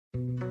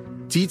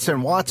Dietz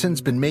and Watson's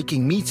been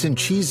making meats and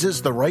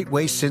cheeses the right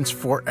way since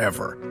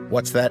forever.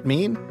 What's that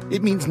mean?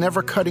 It means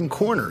never cutting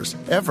corners,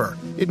 ever.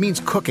 It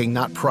means cooking,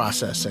 not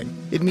processing.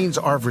 It means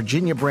our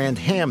Virginia brand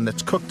ham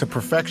that's cooked to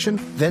perfection,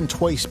 then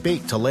twice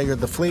baked to layer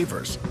the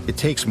flavors. It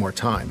takes more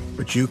time,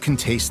 but you can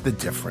taste the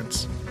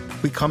difference.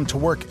 We come to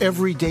work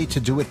every day to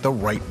do it the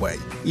right way,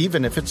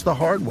 even if it's the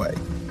hard way.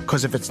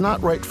 Because if it's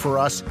not right for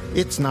us,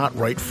 it's not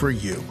right for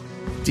you.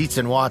 Dietz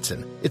and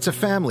Watson, it's a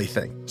family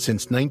thing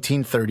since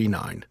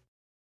 1939.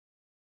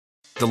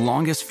 The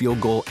longest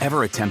field goal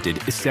ever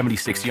attempted is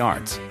 76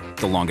 yards.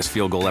 The longest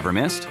field goal ever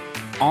missed?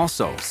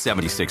 Also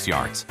 76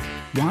 yards.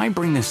 Why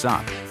bring this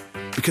up?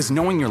 Because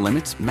knowing your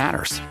limits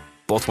matters,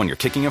 both when you're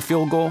kicking a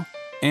field goal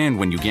and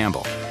when you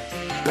gamble.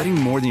 Betting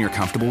more than you're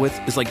comfortable with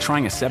is like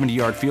trying a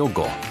 70-yard field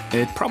goal.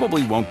 It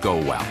probably won't go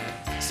well.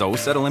 So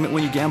set a limit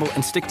when you gamble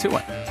and stick to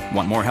it.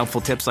 Want more helpful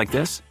tips like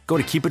this? Go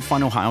to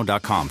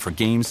keepitfunohio.com for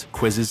games,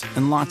 quizzes,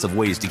 and lots of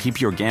ways to keep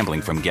your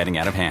gambling from getting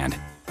out of hand.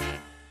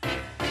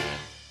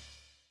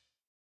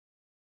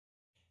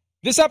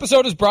 This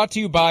episode is brought to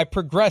you by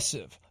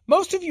Progressive.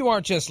 Most of you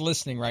aren't just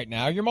listening right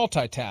now, you're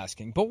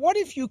multitasking. But what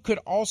if you could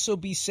also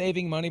be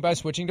saving money by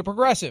switching to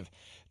Progressive?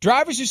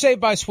 Drivers who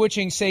save by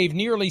switching save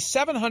nearly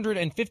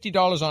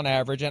 $750 on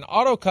average, and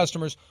auto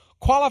customers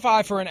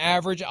qualify for an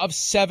average of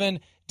 7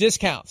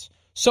 discounts.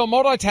 So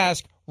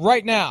multitask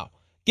right now.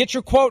 Get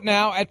your quote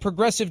now at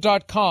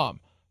Progressive.com.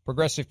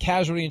 Progressive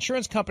Casualty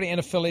Insurance Company and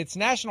affiliates,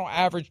 national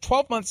average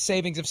 12-month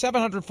savings of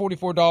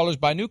 $744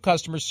 by new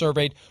customers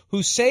surveyed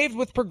who saved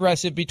with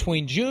Progressive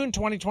between June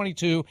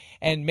 2022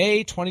 and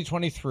May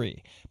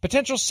 2023.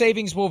 Potential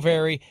savings will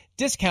vary.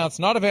 Discounts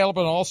not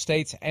available in all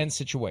states and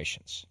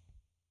situations.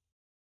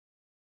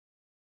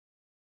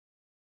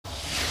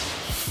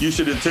 You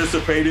should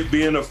anticipate it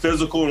being a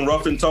physical and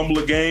rough and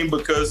tumble game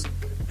because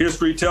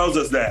history tells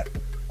us that.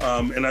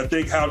 And I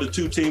think how the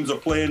two teams are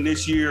playing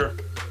this year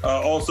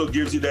also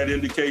gives you that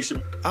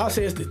indication. I'll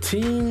say it's the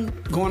team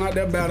going out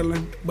there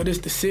battling, but it's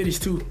the cities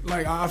too.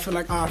 Like, I feel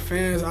like our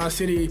fans, our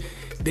city,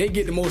 they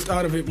get the most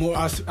out of it more.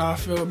 I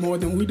feel more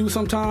than we do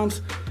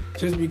sometimes,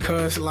 just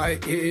because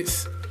like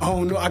it's, I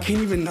don't know, I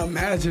can't even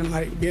imagine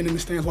like being in the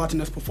stands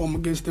watching us perform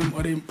against them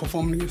or they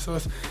performing against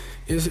us.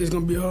 It's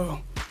gonna be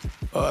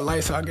a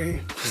lights out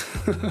game.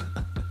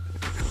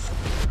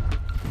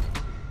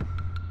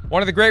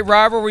 One of the great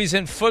rivalries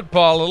in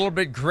football, a little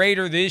bit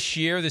greater this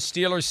year. The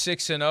Steelers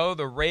 6-0,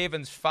 the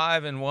Ravens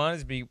 5-1.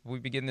 As we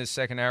begin this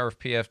second hour of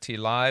PFT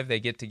Live, they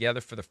get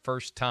together for the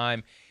first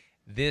time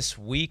this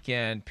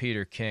weekend.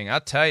 Peter King,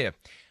 I'll tell you,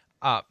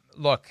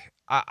 look,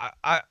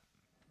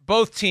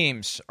 both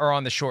teams are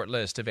on the short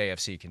list of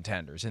AFC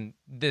contenders, and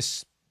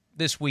this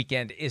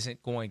weekend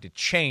isn't going to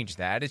change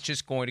that. It's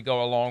just going to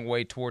go a long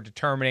way toward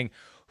determining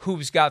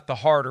who's got the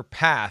harder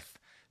path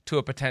to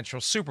a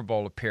potential Super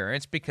Bowl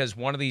appearance, because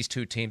one of these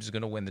two teams is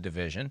going to win the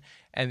division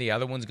and the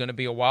other one's going to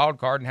be a wild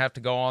card and have to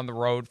go on the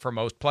road for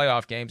most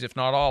playoff games, if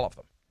not all of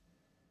them.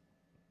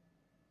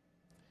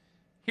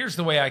 Here's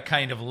the way I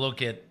kind of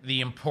look at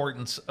the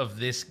importance of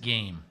this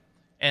game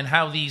and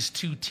how these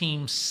two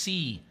teams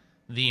see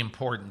the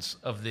importance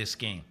of this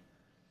game.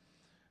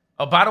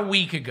 About a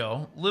week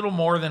ago, little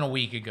more than a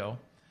week ago,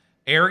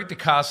 Eric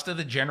DeCosta,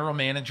 the general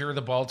manager of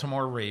the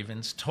Baltimore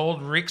Ravens,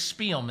 told Rick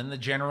Spielman, the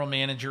general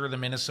manager of the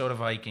Minnesota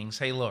Vikings,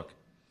 hey, look,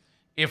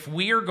 if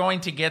we are going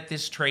to get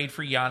this trade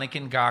for Yannick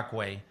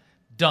Ngakoue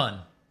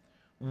done,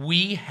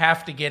 we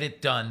have to get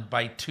it done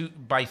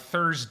by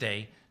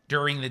Thursday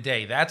during the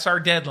day. That's our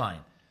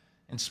deadline.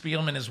 And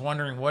Spielman is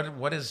wondering,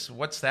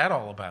 what's that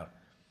all about?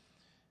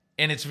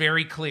 And it's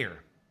very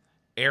clear.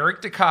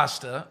 Eric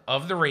DeCosta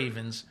of the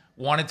Ravens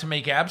wanted to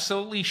make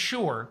absolutely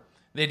sure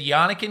that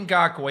Yannick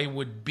Ngakoue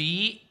would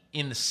be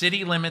in the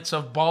city limits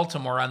of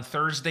Baltimore on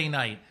Thursday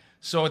night,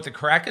 so at the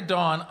crack of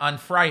dawn on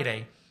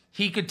Friday,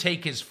 he could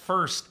take his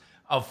first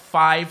of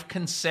 5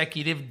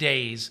 consecutive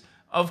days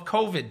of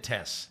COVID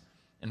tests.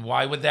 And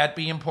why would that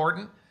be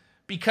important?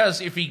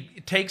 Because if he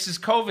takes his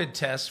COVID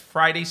test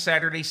Friday,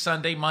 Saturday,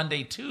 Sunday,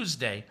 Monday,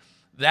 Tuesday,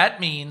 that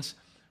means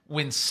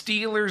when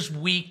Steelers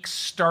week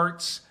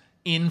starts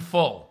in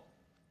full,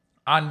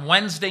 on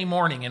Wednesday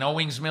morning in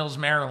Owings Mills,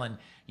 Maryland,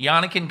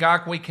 Yannick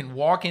Ngakoue can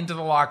walk into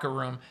the locker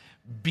room,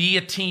 be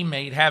a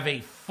teammate, have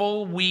a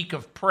full week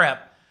of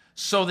prep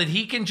so that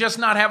he can just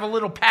not have a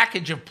little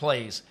package of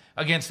plays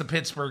against the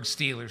Pittsburgh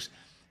Steelers.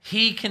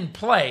 He can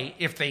play,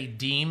 if they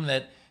deem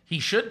that he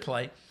should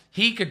play,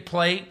 he could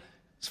play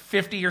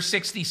 50 or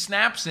 60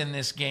 snaps in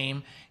this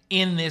game,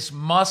 in this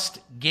must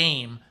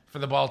game for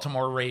the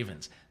Baltimore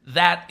Ravens.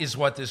 That is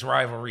what this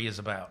rivalry is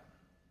about.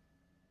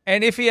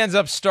 And if he ends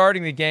up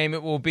starting the game,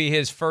 it will be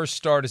his first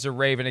start as a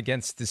Raven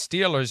against the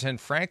Steelers. And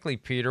frankly,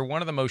 Peter,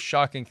 one of the most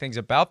shocking things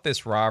about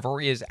this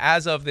rivalry is,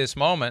 as of this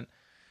moment,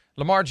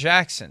 Lamar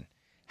Jackson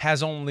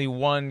has only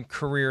one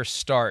career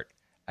start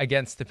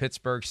against the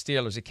Pittsburgh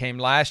Steelers. It came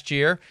last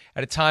year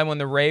at a time when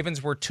the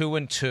Ravens were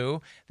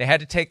 2-2. They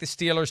had to take the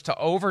Steelers to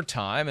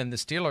overtime, and the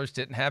Steelers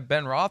didn't have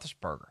Ben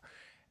Roethlisberger.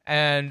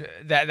 And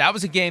that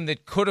was a game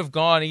that could have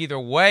gone either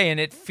way, and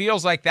it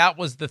feels like that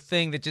was the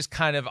thing that just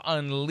kind of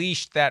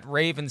unleashed that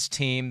Ravens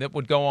team that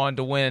would go on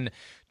to win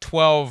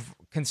 12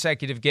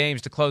 consecutive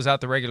games to close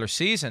out the regular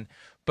season.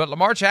 But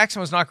Lamar Jackson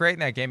was not great in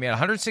that game. He had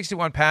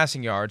 161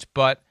 passing yards,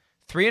 but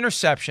 3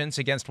 interceptions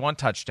against 1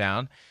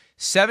 touchdown,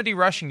 70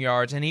 rushing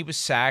yards, and he was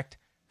sacked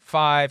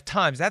 5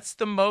 times. That's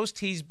the most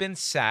he's been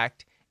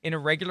sacked in a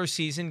regular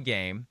season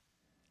game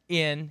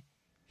in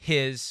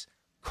his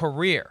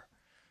career.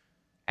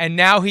 And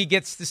now he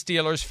gets the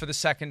Steelers for the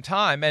second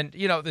time. And,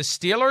 the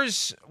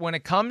Steelers, when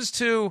it comes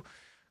to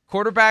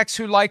quarterbacks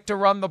who like to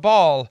run the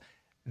ball,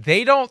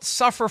 they don't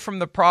suffer from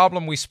the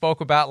problem we spoke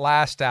about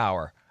last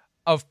hour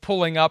of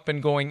pulling up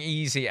and going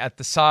easy at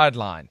the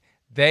sideline.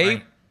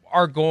 They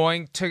are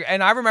going to,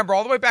 and I remember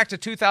all the way back to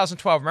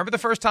 2012. Remember the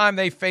first time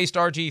they faced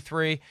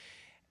RG3,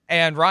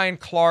 and Ryan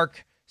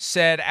Clark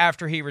said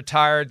after he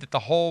retired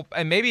that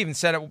and maybe even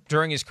said it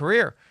during his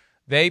career,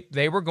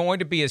 they were going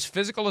to be as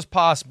physical as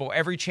possible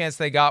every chance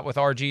they got with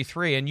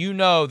RG3. And you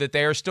know that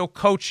they are still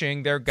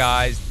coaching their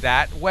guys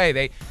that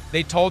way.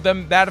 They told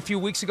them that a few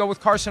weeks ago with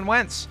Carson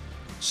Wentz.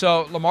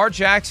 So Lamar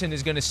Jackson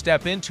is going to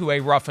step into a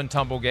rough and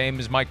tumble game,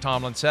 as Mike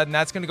Tomlin said, and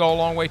that's going to go a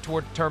long way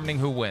toward determining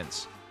who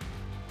wins.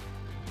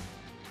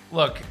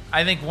 Look,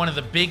 I think one of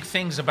the big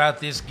things about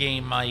this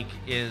game, Mike,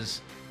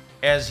 is,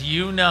 as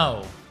you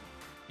know,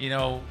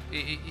 it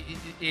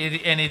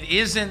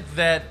isn't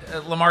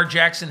that Lamar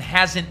Jackson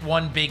hasn't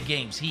won big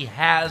games. He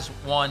has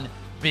won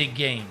big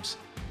games.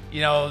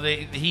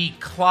 He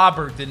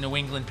clobbered the New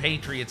England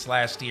Patriots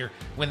last year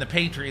when the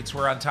Patriots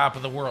were on top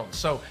of the world.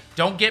 So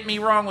don't get me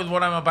wrong with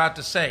what I'm about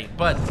to say,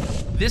 but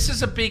this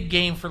is a big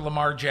game for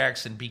Lamar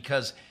Jackson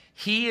because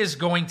he is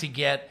going to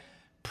get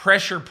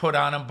pressure put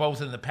on him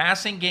both in the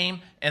passing game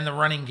and the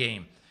running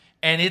game.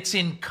 And it's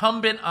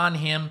incumbent on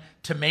him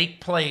to make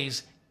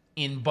plays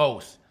in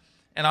both.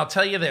 And I'll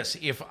tell you this,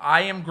 if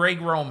I am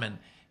Greg Roman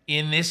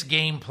in this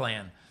game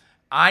plan,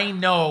 I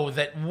know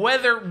that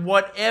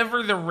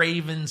whatever the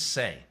Ravens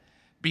say,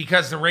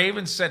 because the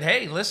Ravens said,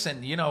 hey,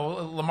 listen,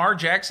 Lamar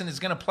Jackson is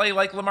going to play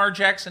like Lamar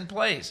Jackson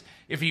plays.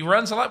 If he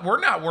runs a lot, we're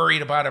not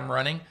worried about him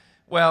running.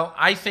 Well,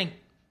 I think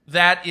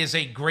that is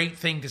a great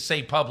thing to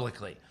say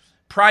publicly.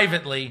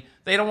 Privately,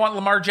 they don't want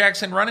Lamar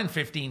Jackson running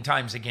 15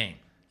 times a game.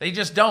 They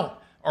just don't,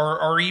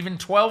 or even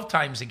 12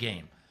 times a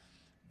game.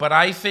 But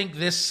I think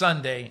this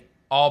Sunday,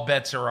 all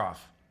bets are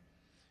off.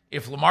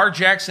 If Lamar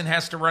Jackson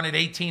has to run it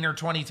 18 or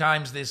 20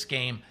 times this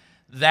game,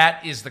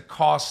 that is the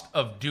cost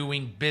of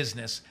doing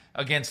business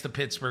against the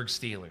Pittsburgh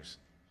Steelers.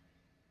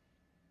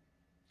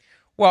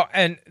 Well,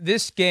 and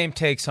this game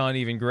takes on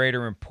even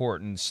greater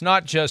importance,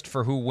 not just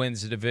for who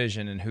wins the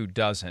division and who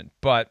doesn't,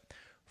 but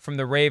from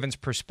the Ravens'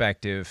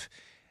 perspective,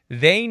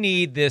 they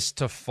need this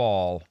to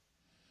fall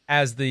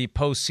as the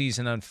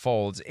postseason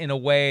unfolds in a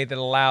way that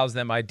allows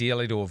them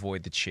ideally to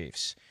avoid the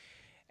Chiefs.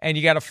 And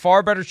you got a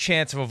far better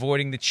chance of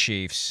avoiding the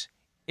Chiefs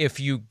if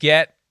you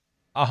get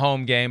a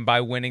home game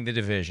by winning the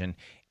division.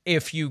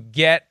 If you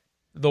get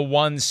the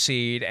 1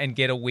 seed and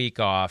get a week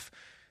off,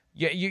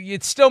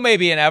 it still may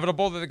be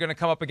inevitable that they're going to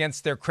come up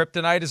against their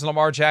kryptonite, as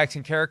Lamar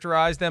Jackson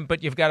characterized them,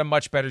 but you've got a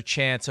much better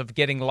chance of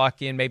getting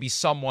lucky and maybe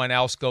someone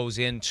else goes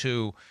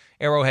into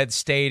Arrowhead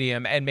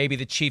Stadium and maybe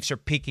the Chiefs are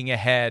peeking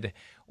ahead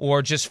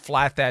or just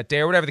flat that day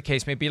or whatever the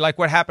case may be, like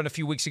what happened a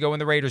few weeks ago when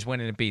the Raiders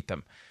went in and beat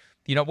them.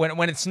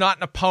 When it's not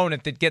an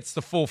opponent that gets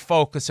the full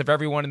focus of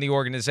everyone in the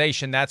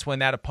organization, that's when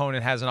that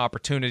opponent has an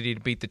opportunity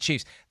to beat the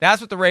Chiefs.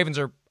 That's what the Ravens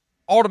are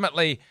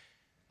ultimately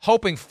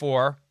hoping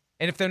for,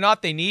 and if they're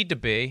not, they need to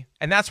be,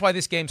 and that's why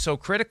this game's so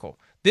critical.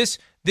 This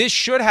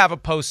should have a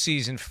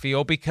postseason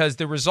feel because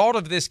the result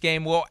of this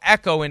game will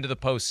echo into the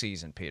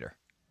postseason, Peter.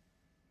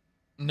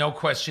 No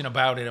question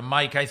about it. And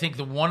Mike, I think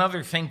the one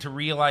other thing to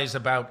realize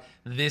about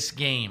this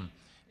game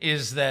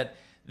is that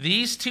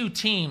these two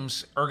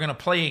teams are going to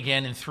play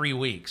again in 3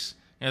 weeks.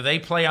 They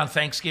play on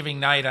Thanksgiving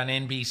night on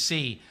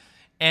NBC.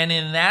 And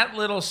in that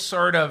little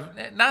sort of,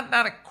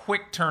 not a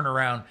quick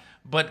turnaround,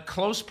 but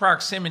close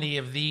proximity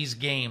of these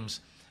games,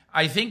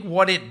 I think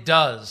what it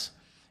does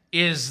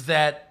is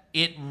that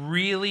it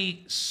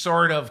really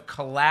sort of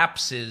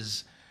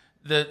collapses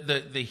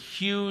the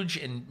huge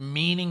and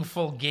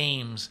meaningful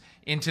games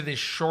into this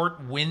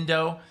short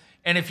window.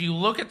 And if you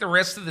look at the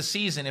rest of the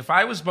season, if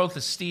I was both the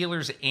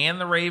Steelers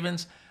and the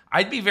Ravens,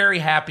 I'd be very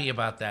happy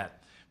about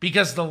that.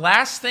 Because the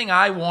last thing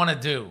I want to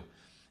do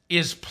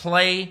is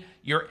play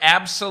your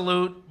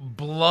absolute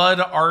blood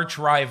arch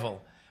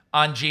rival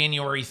on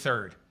January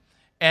 3rd.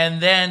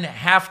 And then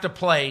have to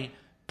play,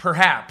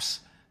 perhaps,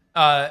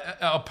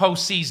 a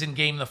postseason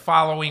game the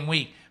following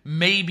week,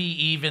 maybe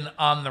even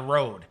on the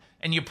road.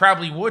 And you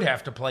probably would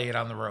have to play it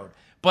on the road.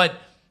 But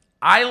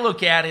I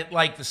look at it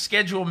like the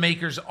schedule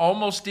makers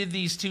almost did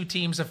these two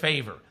teams a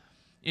favor.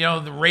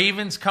 The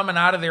Ravens coming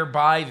out of their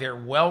bye, they're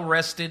well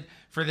rested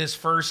for this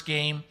first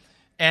game.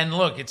 And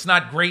look, it's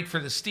not great for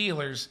the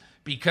Steelers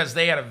because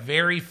they had a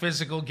very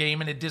physical game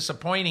and a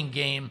disappointing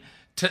game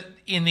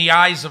in the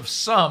eyes of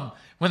some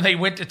when they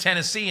went to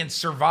Tennessee and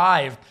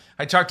survived.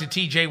 I talked to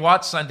TJ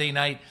Watt Sunday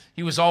night.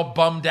 He was all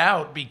bummed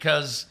out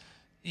because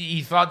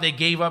he thought they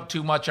gave up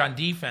too much on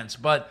defense.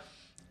 But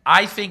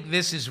I think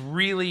this is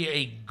really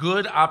a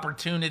good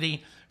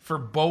opportunity for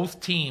both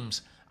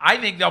teams. I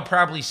think they'll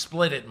probably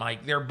split it,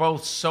 Mike. They're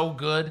both so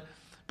good.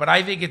 But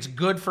I think it's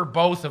good for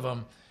both of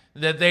them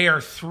that they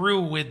are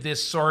through with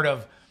this sort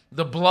of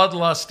the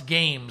bloodlust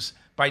games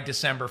by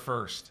December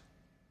 1st.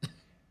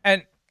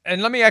 And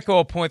let me echo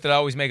a point that I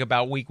always make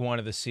about week one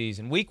of the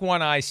season. Week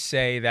one, I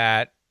say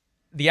that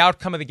the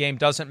outcome of the game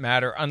doesn't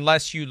matter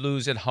unless you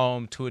lose at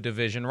home to a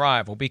division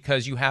rival,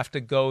 because you have to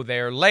go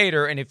there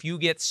later. And if you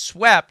get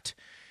swept,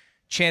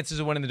 chances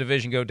of winning the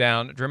division go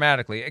down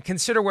dramatically.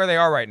 Consider where they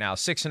are right now,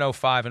 6-0,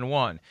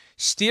 5-1.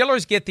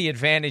 Steelers get the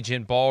advantage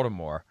in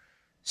Baltimore,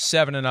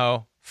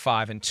 7-0,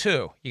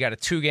 5-2. You got a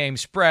 2-game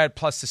spread,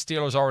 plus the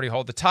Steelers already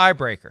hold the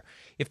tiebreaker.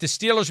 If the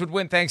Steelers would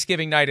win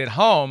Thanksgiving night at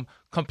home,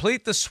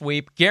 complete the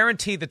sweep,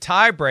 guarantee the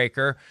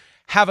tiebreaker,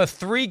 have a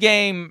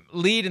 3-game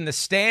lead in the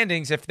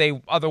standings if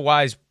they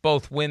otherwise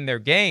both win their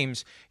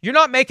games, you're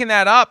not making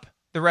that up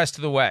the rest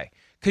of the way,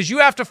 because you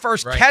have to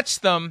first catch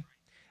them,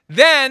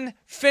 then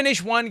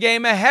finish 1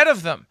 game ahead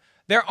of them.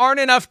 There aren't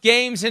enough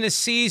games in a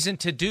season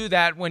to do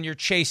that when you're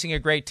chasing a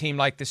great team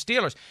like the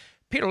Steelers.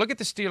 Peter, look at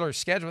the Steelers'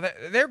 schedule.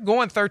 They're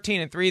going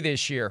 13-3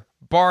 this year,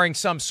 barring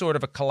some sort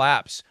of a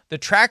collapse. The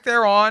track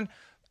they're on,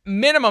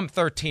 minimum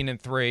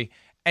 13-3.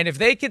 And if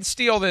they could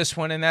steal this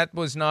one, and that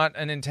was not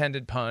an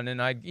intended pun,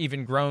 and I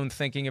even groaned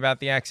thinking about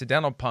the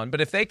accidental pun,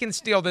 but if they can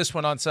steal this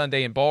one on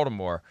Sunday in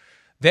Baltimore,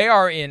 they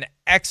are in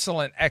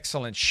excellent,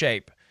 excellent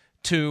shape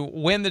to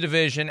win the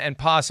division and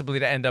possibly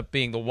to end up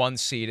being the 1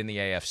 seed in the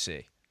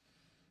AFC.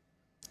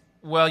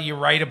 Well, you're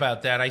right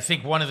about that. I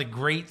think one of the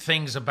great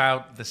things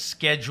about the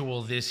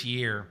schedule this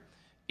year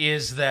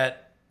is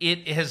that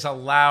it has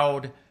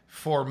allowed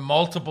for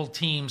multiple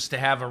teams to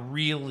have a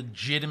real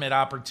legitimate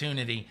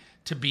opportunity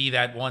to be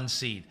that 1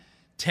 seed.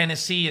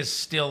 Tennessee is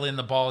still in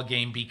the ball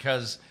game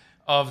because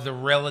of the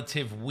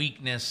relative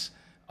weakness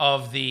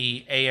of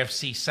the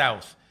AFC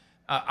South.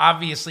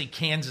 Obviously,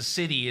 Kansas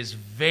City is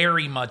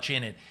very much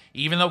in it,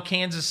 even though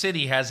Kansas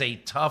City has a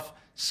tough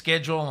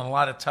schedule and a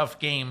lot of tough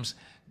games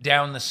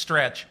down the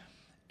stretch.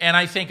 And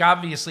I think,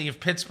 obviously, if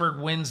Pittsburgh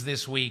wins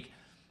this week,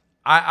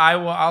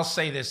 I'll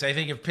say this. I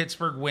think if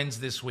Pittsburgh wins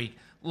this week,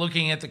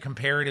 looking at the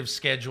comparative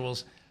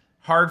schedules,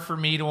 hard for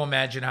me to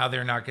imagine how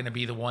they're not going to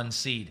be the 1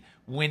 seed.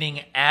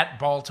 Winning at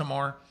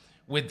Baltimore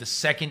with the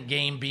second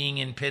game being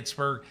in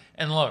Pittsburgh.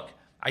 And look,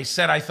 I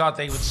said I thought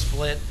they would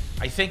split.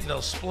 I think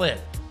they'll split.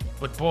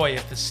 But boy,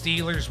 if the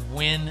Steelers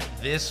win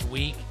this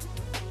week,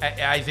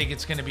 I think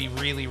it's going to be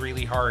really,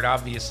 really hard,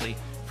 obviously,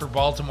 for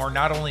Baltimore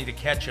not only to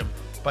catch them,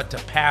 but to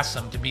pass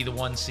them to be the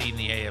 1 seed in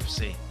the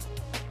AFC.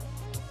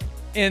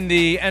 In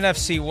the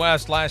NFC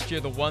West last year,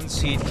 the 1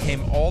 seed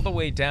came all the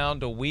way down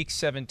to Week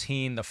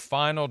 17, the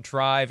final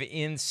drive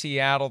in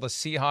Seattle. The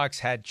Seahawks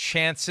had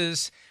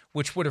chances,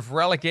 which would have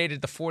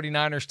relegated the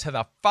 49ers to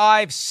the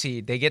 5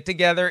 seed. They get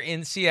together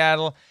in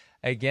Seattle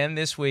again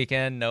this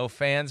weekend. No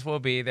fans will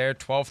be there.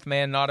 12th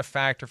man not a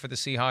factor for the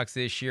Seahawks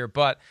this year,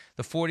 but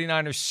the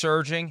 49ers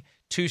surging,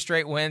 2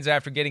 straight wins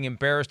after getting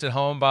embarrassed at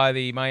home by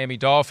the Miami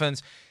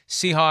Dolphins.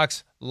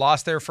 Seahawks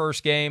lost their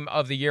first game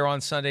of the year on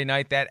Sunday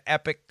night, that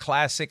epic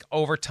classic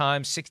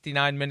overtime,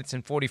 69 minutes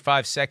and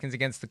 45 seconds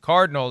against the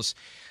Cardinals.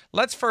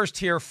 Let's first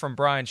hear from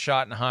Brian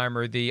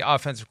Schottenheimer, the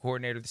offensive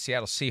coordinator of the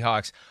Seattle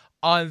Seahawks,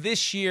 on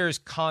this year's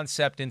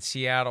concept in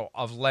Seattle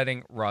of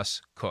letting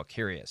Russ cook.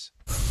 Here he is.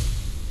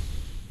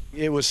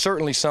 It was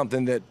certainly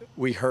something that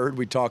we heard,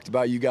 we talked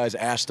about. You guys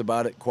asked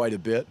about it quite a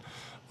bit.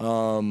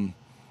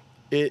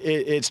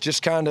 It's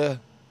just kind of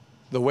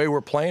the way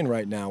we're playing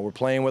right now. We're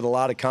playing with a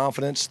lot of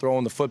confidence,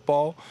 throwing the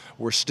football.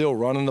 We're still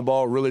running the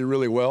ball really,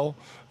 really well.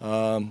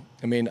 I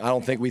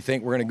don't think we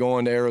think we're going to go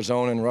into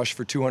Arizona and rush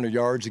for 200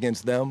 yards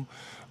against them,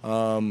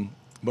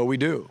 but we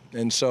do.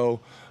 And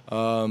so,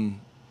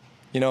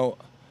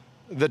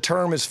 the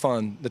term is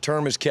fun. The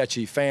term is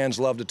catchy. Fans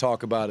love to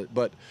talk about it,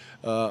 but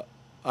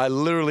I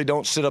literally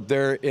don't sit up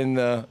there in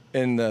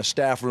the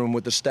staff room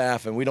with the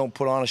staff, and we don't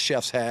put on a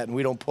chef's hat, and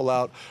we don't pull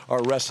out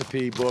our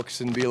recipe books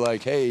and be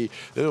like, hey,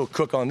 it'll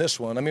cook on this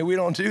one. We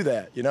don't do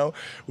that,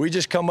 We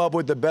just come up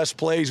with the best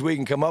plays we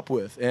can come up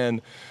with,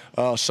 and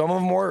some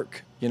of them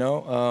work,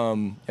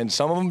 and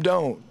some of them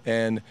don't.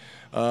 And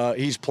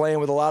he's playing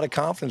with a lot of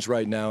confidence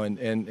right now,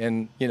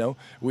 and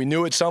we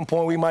knew at some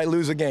point we might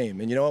lose a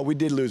game, and you know what, we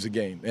did lose a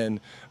game, and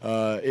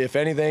if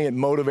anything, it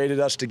motivated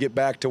us to get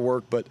back to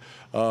work. But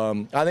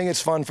I think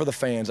it's fun for the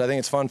fans. I think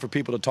it's fun for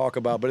people to talk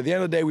about. But at the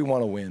end of the day, we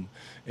want to win,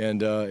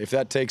 and if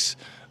that takes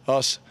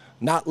us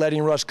not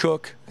letting Russ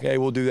cook, okay,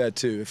 we'll do that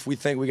too. If we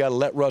think we got to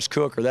let Russ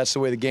cook, or that's the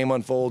way the game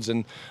unfolds,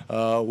 and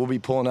we'll be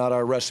pulling out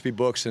our recipe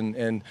books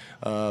and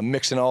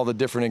mixing all the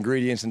different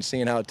ingredients and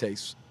seeing how it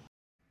tastes.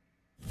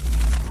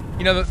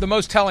 The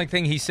most telling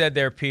thing he said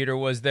there, Peter,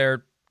 was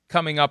they're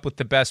coming up with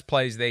the best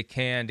plays they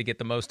can to get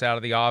the most out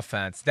of the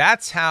offense.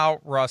 That's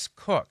how Russ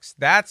cooks.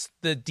 That's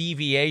the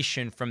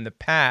deviation from the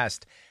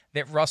past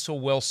that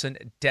Russell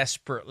Wilson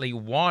desperately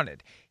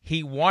wanted.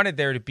 He wanted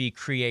there to be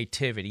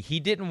creativity. He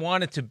didn't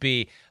want it to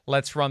be,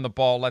 let's run the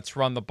ball, let's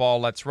run the ball,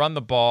 let's run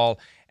the ball,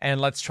 and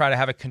let's try to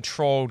have a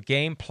controlled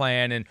game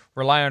plan and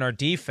rely on our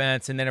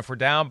defense. And then if we're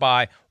down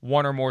by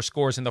one or more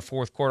scores in the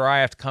fourth quarter, I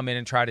have to come in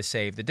and try to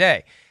save the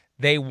day.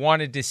 They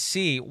wanted to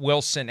see,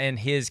 Wilson and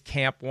his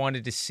camp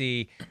wanted to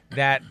see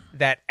that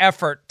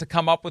effort to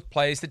come up with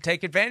plays that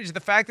take advantage of the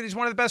fact that he's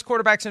one of the best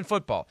quarterbacks in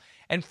football.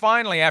 And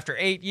finally, after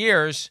 8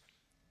 years,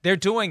 they're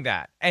doing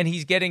that. And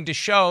he's getting to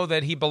show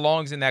that he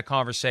belongs in that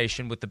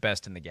conversation with the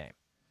best in the game.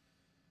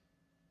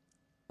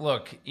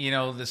 Look,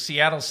 the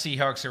Seattle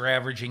Seahawks are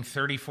averaging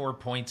 34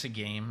 points a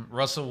game.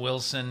 Russell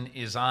Wilson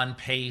is on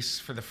pace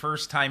for the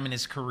first time in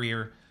his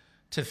career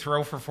to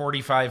throw for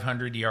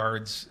 4,500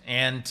 yards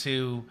and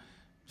to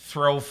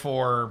throw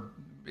for,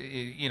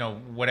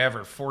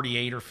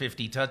 48 or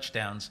 50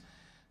 touchdowns.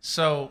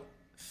 So,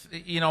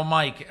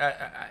 Mike,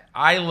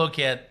 I look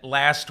at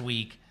last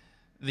week,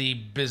 the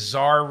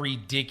bizarre,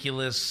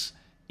 ridiculous,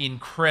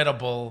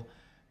 incredible,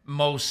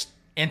 most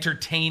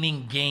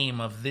entertaining game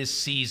of this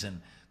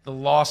season, the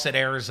loss at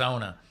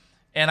Arizona.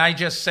 And I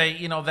just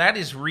say, that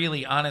is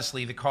really,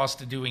 honestly, the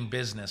cost of doing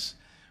business.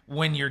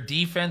 When your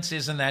defense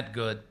isn't that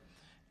good,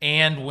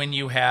 and when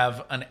you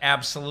have an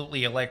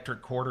absolutely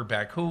electric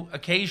quarterback who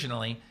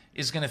occasionally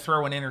is going to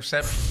throw an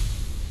interception.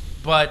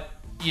 But,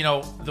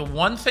 the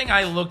one thing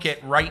I look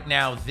at right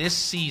now this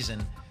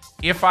season,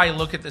 if I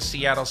look at the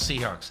Seattle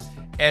Seahawks,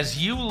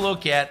 as you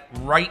look at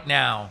right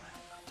now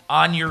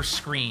on your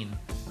screen,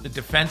 the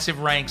defensive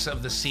ranks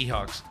of the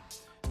Seahawks,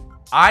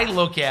 I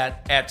look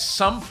at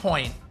some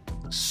point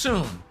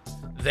soon,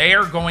 they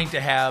are going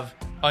to have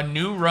a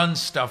new run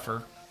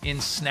stuffer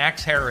in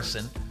Snacks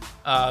Harrison,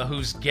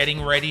 who's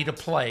getting ready to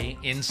play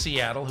in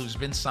Seattle, who's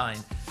been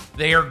signed.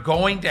 They are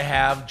going to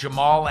have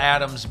Jamal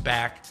Adams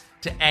back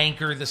to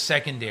anchor the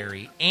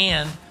secondary,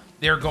 and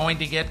they're going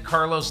to get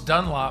Carlos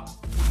Dunlap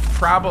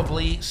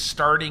probably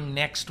starting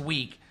next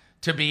week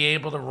to be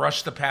able to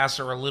rush the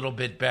passer a little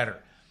bit better.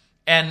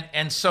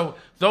 And so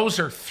those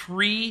are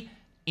three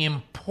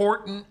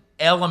important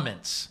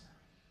elements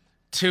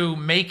to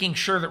making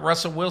sure that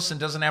Russell Wilson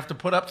doesn't have to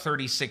put up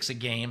 36 a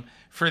game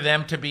for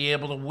them to be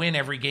able to win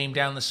every game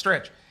down the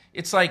stretch.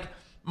 It's like,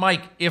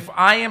 Mike, if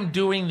I am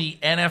doing the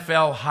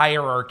NFL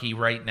hierarchy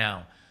right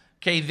now,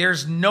 okay,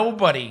 there's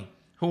nobody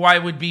who I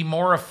would be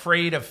more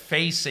afraid of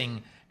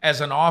facing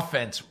as an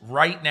offense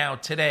right now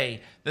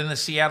today than the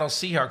Seattle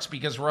Seahawks,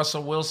 because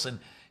Russell Wilson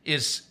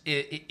is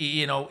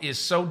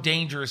so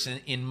dangerous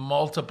in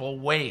multiple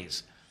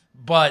ways.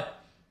 But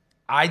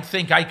I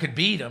think I could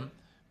beat him,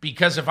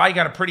 because if I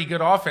got a pretty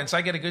good offense,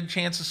 I get a good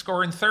chance of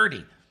scoring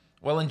 30.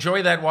 Well,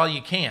 enjoy that while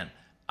you can.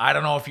 I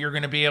don't know if you're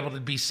going to be able to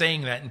be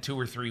saying that in 2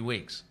 or 3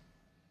 weeks.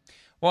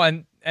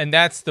 Well, and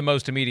that's the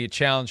most immediate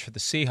challenge for the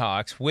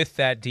Seahawks, with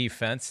that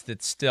defense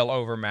that's still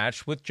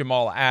overmatched, with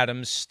Jamal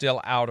Adams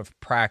still out of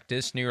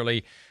practice,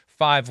 nearly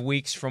 5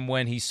 weeks from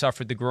when he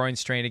suffered the groin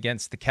strain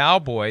against the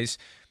Cowboys.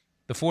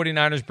 The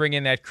 49ers bring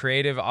in that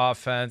creative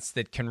offense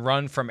that can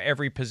run from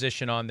every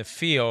position on the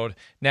field.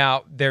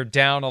 Now, they're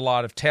down a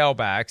lot of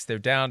tailbacks. They're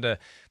down to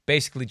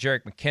basically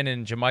Jerick McKinnon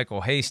and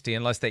JaMycal Hasty,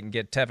 unless they can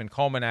get Tevin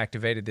Coleman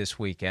activated this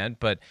weekend.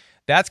 But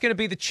that's going to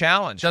be the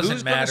challenge.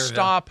 Who's going to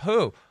stop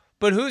who?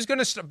 But who's going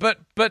to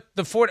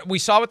we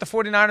saw what the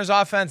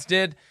 49ers offense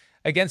did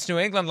against New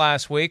England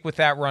last week with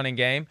that running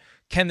game.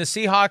 Can the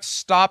Seahawks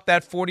stop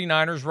that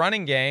 49ers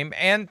running game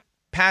and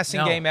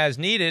passing game as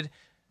needed?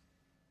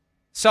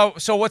 So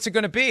what's it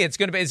going to be? Is it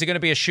going to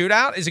be a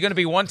shootout? Is it going to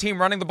be one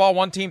team running the ball,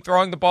 one team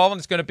throwing the ball, and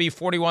it's going to be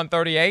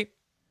 41-38?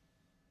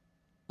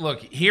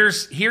 Look,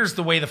 here's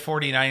the way the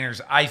 49ers,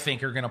 I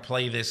think, are going to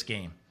play this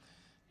game.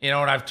 And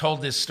I've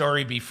told this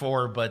story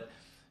before, but,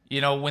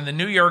 when the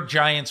New York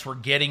Giants were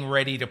getting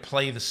ready to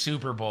play the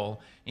Super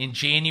Bowl in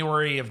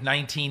January of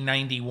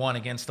 1991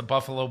 against the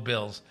Buffalo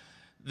Bills,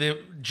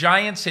 the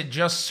Giants had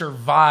just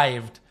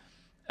survived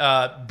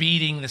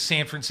beating the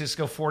San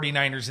Francisco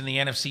 49ers in the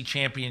NFC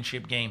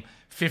Championship game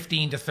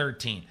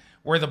 15-13,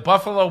 where the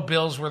Buffalo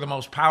Bills were the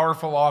most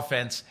powerful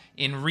offense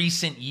in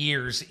recent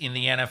years in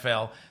the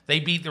NFL. They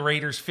beat the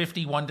Raiders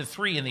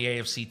 51-3 in the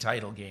AFC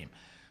title game.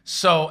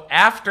 So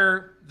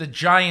after the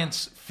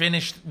Giants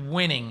finished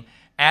winning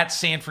at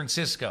San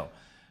Francisco,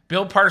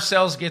 Bill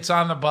Parcells gets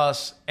on the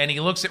bus and he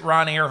looks at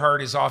Ron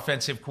Earhart, his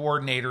offensive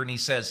coordinator, and he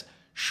says,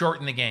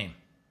 shorten the game.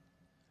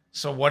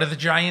 So what do the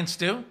Giants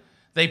do?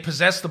 They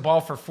possess the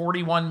ball for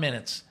 41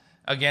 minutes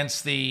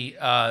against the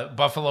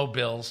Buffalo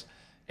Bills,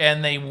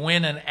 and they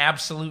win an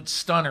absolute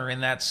stunner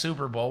in that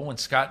Super Bowl when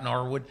Scott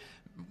Norwood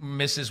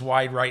misses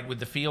wide right with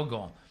the field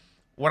goal.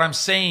 What I'm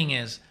saying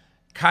is,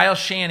 Kyle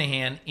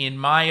Shanahan, in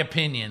my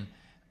opinion,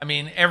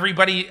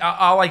 everybody,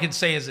 all I can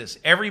say is this: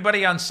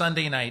 everybody on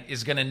Sunday night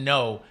is going to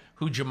know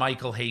who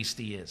JaMycal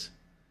Hasty is,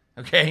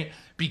 okay?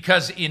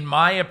 Because in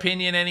my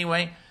opinion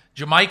anyway,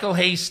 JaMycal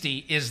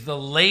Hasty is the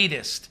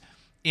latest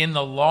in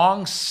the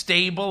long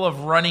stable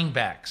of running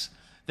backs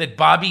that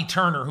Bobby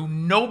Turner, who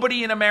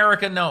nobody in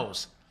America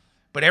knows,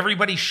 but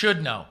everybody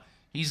should know.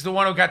 He's the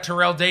one who got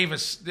Terrell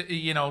Davis,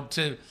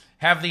 to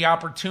have the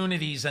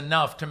opportunities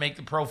enough to make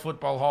the Pro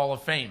Football Hall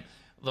of Fame.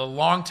 The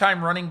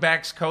longtime running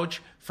backs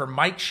coach for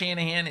Mike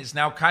Shanahan is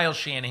now Kyle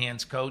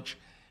Shanahan's coach.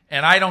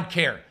 And I don't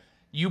care.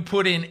 You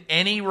put in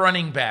any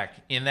running back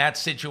in that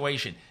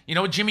situation. You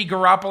know what Jimmy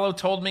Garoppolo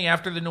told me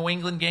after the New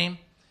England game?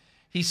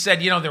 He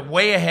said, they're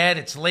way ahead.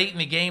 It's late in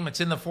the game.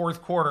 It's in the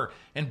fourth quarter.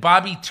 And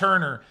Bobby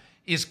Turner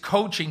is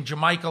coaching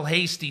JaMycal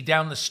Hasty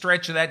down the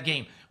stretch of that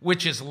game,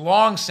 which has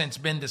long since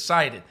been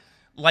decided.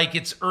 Like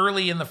it's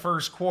early in the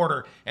first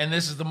quarter, and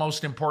this is the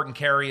most important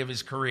carry of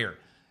his career.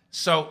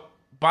 So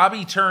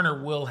Bobby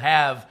Turner will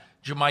have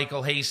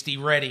JaMycal Hasty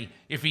ready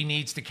if he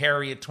needs to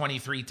carry it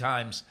 23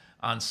 times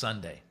on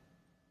Sunday.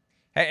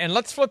 Hey, and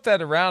let's flip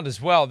that around as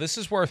well. This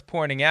is worth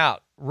pointing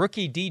out.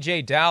 Rookie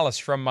DJ Dallas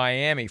from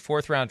Miami,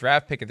 4th-round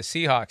draft pick of the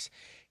Seahawks.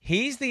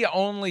 He's the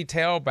only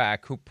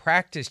tailback who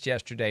practiced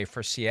yesterday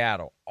for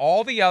Seattle.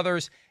 All the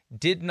others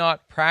did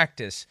not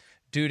practice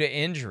due to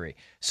injury.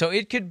 So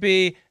it could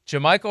be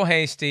JaMycal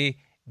Hasty,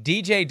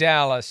 DJ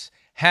Dallas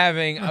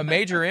having a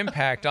major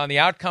impact on the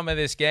outcome of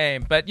this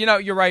game. But,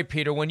 you're right,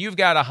 Peter. When you've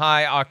got a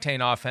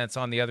high-octane offense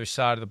on the other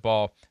side of the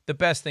ball, the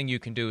best thing you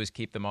can do is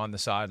keep them on the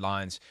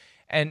sidelines.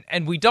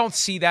 And we don't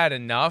see that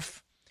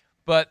enough,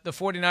 but the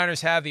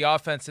 49ers have the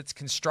offense that's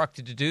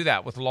constructed to do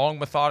that with long,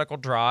 methodical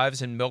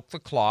drives and milk the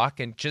clock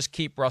and just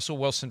keep Russell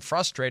Wilson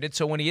frustrated.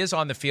 So when he is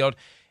on the field,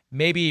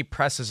 maybe he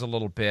presses a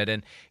little bit.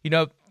 And,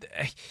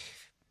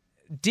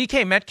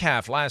 DK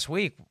Metcalf last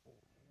week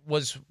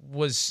was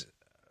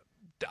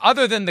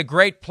other than the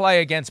great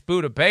play against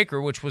Budda Baker,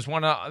 which was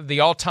one of the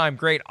all-time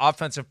great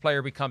offensive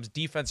player becomes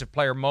defensive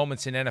player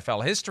moments in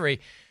NFL history,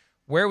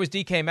 where was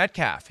DK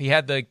Metcalf? He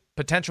had the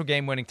potential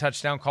game-winning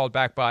touchdown called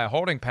back by a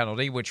holding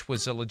penalty, which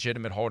was a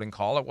legitimate holding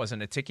call. It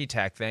wasn't a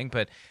ticky-tack thing,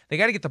 but they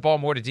got to get the ball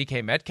more to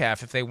DK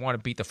Metcalf if they want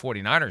to beat the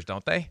 49ers,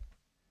 don't they?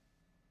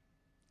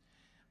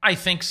 I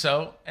think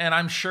so, and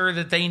I'm sure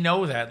that they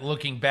know that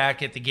looking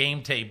back at the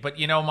game tape. But,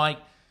 Mike,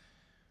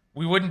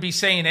 we wouldn't be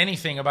saying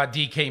anything about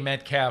DK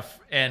Metcalf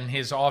and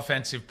his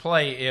offensive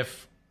play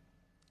if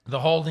the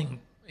holding,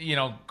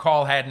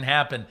 call hadn't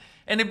happened.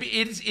 And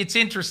it's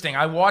interesting.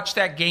 I watched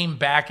that game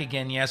back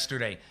again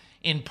yesterday,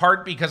 in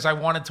part because I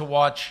wanted to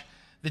watch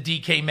the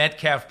DK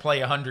Metcalf play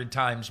 100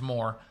 times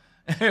more.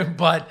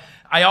 But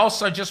I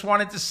also just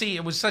wanted to see.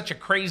 It was such a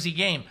crazy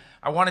game.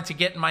 I wanted to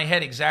get in my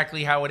head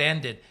exactly how it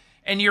ended.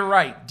 And you're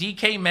right.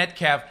 DK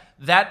Metcalf,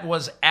 that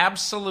was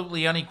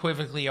absolutely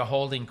unequivocally a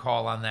holding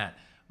call on that.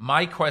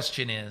 My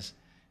question is,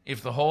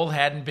 if the hold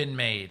hadn't been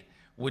made,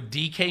 would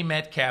DK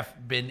Metcalf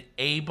been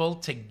able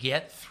to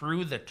get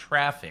through the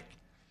traffic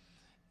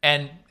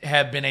and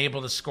have been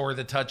able to score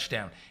the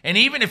touchdown? And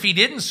even if he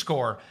didn't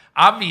score,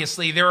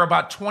 obviously they're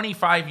about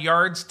 25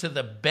 yards to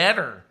the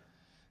better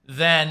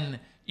than,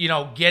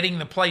 getting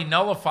the play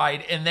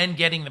nullified and then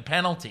getting the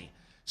penalty.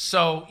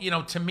 So,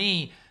 to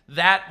me,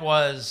 that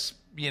was,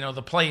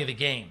 the play of the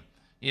game,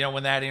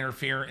 when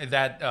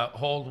that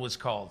hold was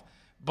called.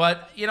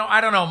 But,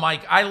 I don't know,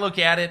 Mike. I look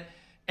at it,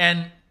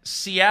 and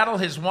Seattle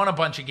has won a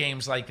bunch of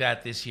games like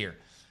that this year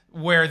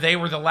where they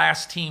were the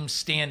last team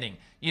standing,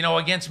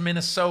 against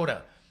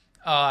Minnesota.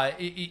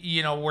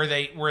 Where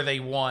they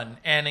won,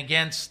 and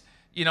against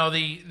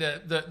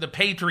the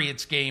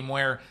Patriots game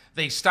where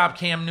they stopped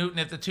Cam Newton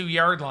at the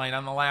 2-yard line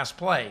on the last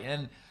play.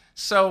 And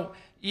so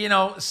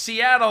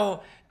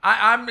Seattle,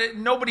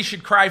 nobody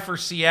should cry for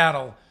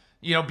Seattle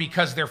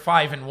because they're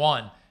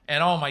 5-1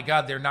 and oh my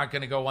God, they're not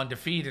going to go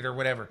undefeated or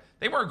whatever.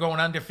 They weren't going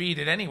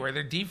undefeated anywhere.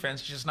 Their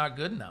defense is just not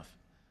good enough.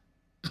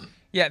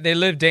 Yeah, they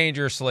live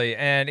dangerously,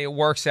 and it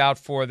works out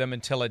for them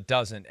until it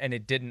doesn't, and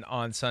it didn't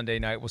on Sunday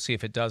night. We'll see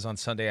if it does on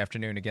Sunday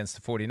afternoon against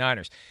the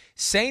 49ers.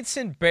 Saints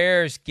and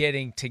Bears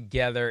getting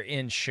together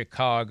in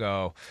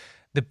Chicago.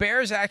 The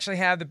Bears actually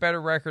have the better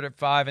record at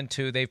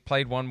 5-2. They've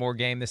played one more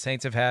game. The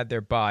Saints have had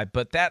their bye,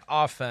 but that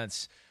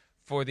offense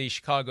for the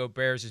Chicago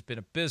Bears has been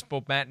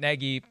abysmal. Matt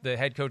Nagy, the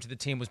head coach of the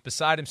team, was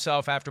beside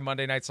himself after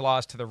Monday night's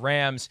loss to the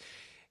Rams.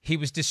 He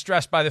was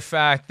distressed by the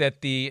fact that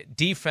the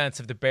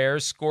defense of the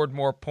Bears scored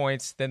more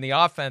points than the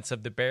offense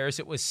of the Bears.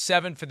 It was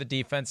 7 for the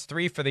defense,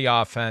 3 for the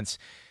offense.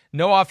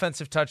 No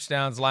offensive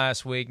touchdowns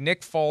last week.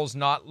 Nick Foles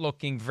not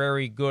looking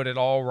very good at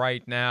all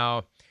right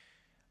now.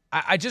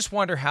 I just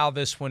wonder how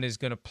this one is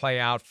going to play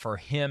out for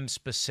him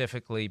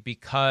specifically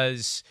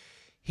because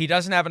he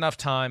doesn't have enough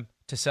time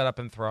to set up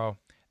and throw.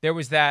 There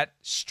was that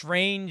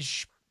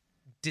strange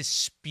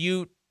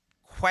dispute,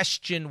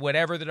 question,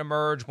 whatever that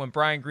emerged when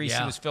Brian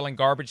Griese was filling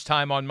garbage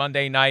time on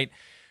Monday night,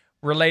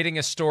 relating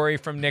a story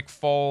from Nick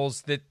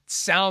Foles that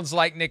sounds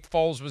like Nick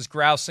Foles was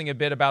grousing a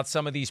bit about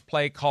some of these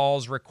play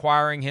calls,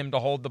 requiring him to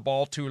hold the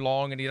ball too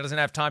long, and he doesn't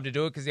have time to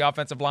do it because the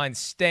offensive line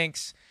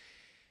stinks.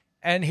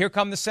 And here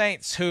come the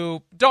Saints,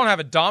 who don't have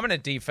a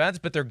dominant defense,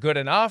 but they're good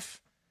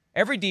enough.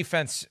 Every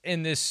defense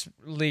in this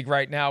league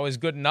right now is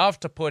good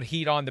enough to put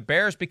heat on the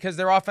Bears because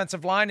their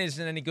offensive line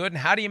isn't any good. And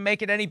how do you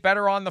make it any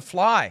better on the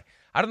fly?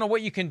 I don't know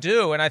what you can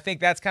do, and I think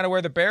that's kind of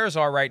where the Bears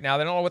are right now.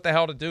 They don't know what the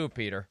hell to do,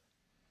 Peter.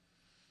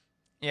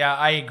 Yeah,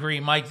 I agree,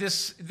 Mike.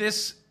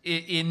 This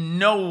in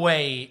no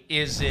way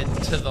is it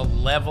to the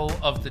level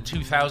of the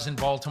 2000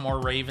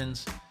 Baltimore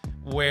Ravens,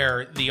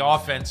 where the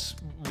offense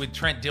with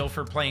Trent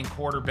Dilfer playing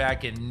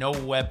quarterback and no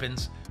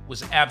weapons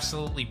was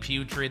absolutely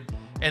putrid.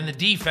 and the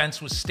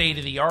defense was state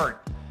of the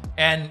art.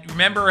 And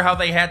remember how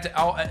they had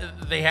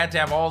to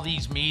have all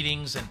these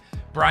meetings, and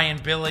Brian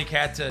Billick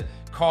had to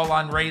call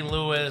on Ray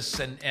Lewis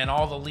and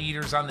all the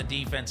leaders on the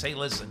defense. Hey,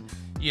 listen,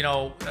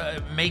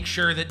 make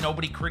sure that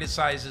nobody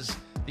criticizes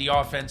the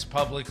offense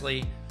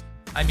publicly.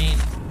 I mean,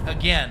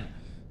 again,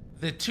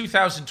 the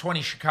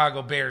 2020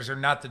 Chicago Bears are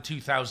not the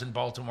 2000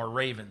 Baltimore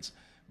Ravens,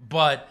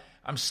 but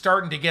I'm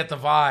starting to get the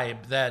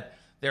vibe that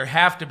there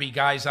have to be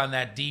guys on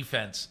that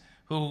defense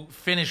who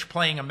finish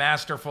playing a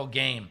masterful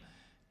game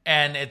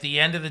and at the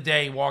end of the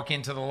day walk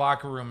into the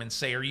locker room and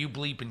say, "Are you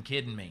bleeping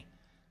kidding me?"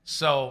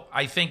 So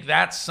I think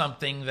that's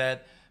something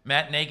that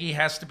Matt Nagy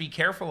has to be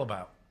careful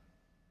about.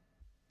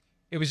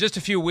 It was just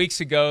a few weeks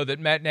ago that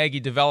Matt Nagy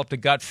developed a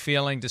gut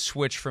feeling to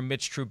switch from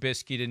Mitch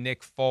Trubisky to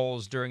Nick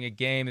Foles during a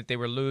game that they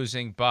were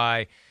losing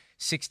by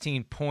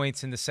 16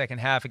 points in the second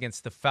half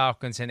against the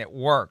Falcons, and it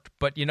worked.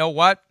 But you know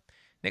what?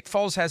 Nick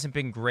Foles hasn't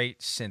been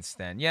great since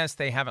then. Yes,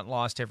 they haven't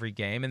lost every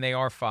game, and they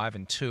are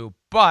 5-2,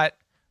 but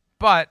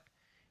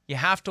you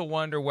have to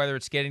wonder whether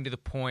it's getting to the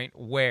point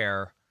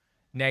where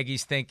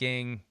Nagy's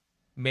thinking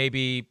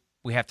maybe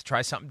we have to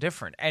try something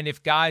different. And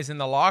if guys in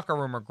the locker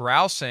room are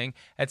grousing,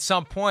 at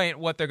some point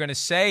what they're going to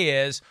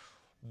say is,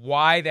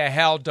 why the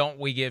hell don't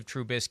we give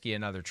Trubisky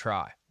another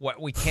try?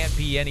 We can't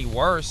be any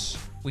worse.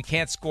 We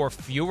can't score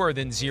fewer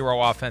than 0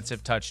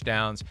 offensive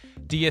touchdowns.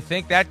 Do you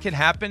think that could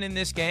happen in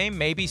this game?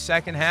 Maybe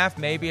second half,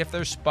 maybe if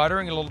they're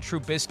sputtering, a little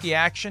Trubisky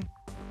action?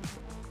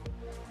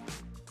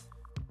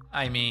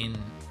 I mean,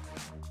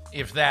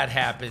 if that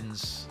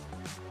happens,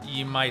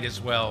 you might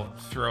as well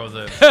throw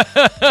the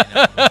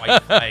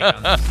white flag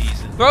on the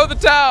season. Throw the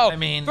towel.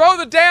 Throw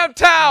the damn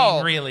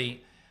towel.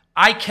 Really,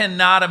 I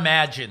cannot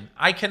imagine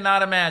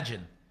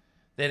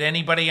that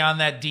anybody on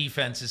that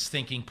defense is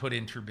thinking put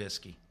in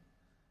Trubisky.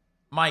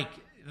 Mike,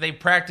 they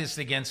practiced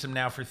against him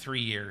now for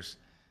 3 years.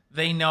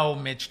 They know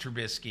Mitch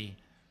Trubisky,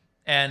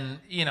 and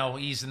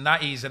he's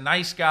a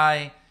nice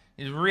guy.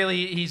 He's a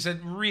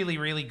really,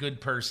 really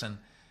good person.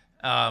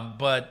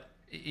 But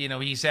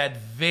he's had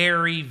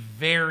very,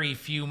 very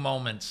few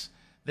moments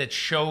that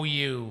show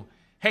you,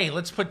 hey,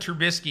 let's put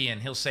Trubisky in.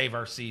 He'll save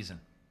our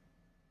season.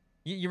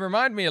 You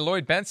remind me of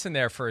Lloyd Benson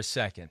there for a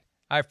second.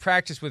 I've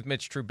practiced with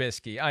Mitch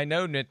Trubisky. I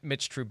know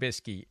Mitch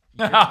Trubisky.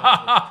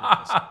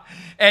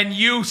 And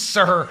you,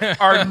 sir,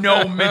 are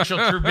no Mitchell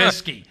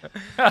Trubisky.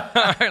 All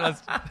right,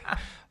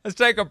 let's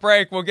take a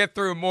break. We'll get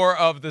through more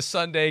of the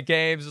Sunday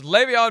games.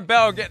 Le'Veon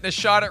Bell getting a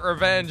shot at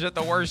revenge at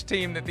the worst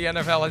team that the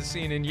NFL has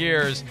seen in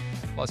years.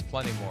 Plus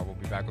plenty more. We'll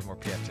be back with more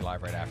PFT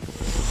Live right after.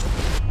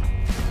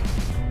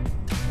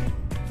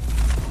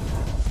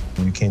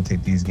 You can't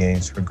take these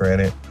games for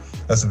granted.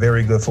 That's a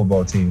very good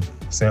football team.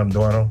 Sam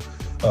Darnold,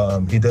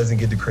 he doesn't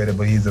get the credit,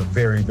 but he's a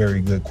very,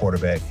 very good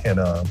quarterback. And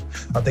I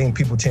think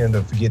people tend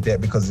to forget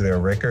that because of their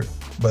record.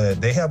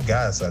 But they have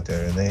guys out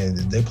there, and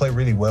they play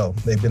really well.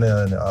 They've been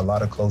in a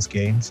lot of close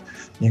games.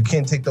 You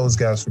can't take those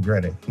guys for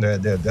granted.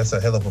 That's a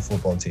hell of a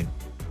football team.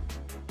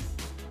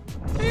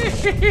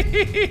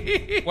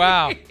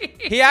 Wow.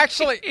 He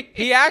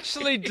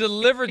actually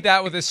delivered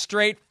that with a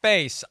straight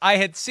face. I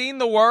had seen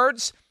the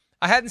words.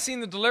 I hadn't seen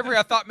the delivery.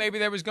 I thought maybe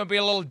there was going to be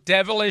a little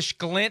devilish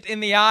glint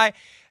in the eye.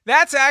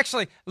 That's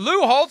actually,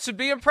 Lou Holtz would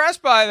be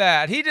impressed by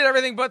that. He did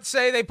everything but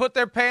say they put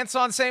their pants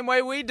on same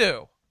way we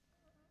do.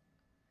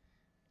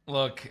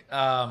 Look,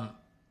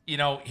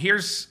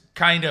 here's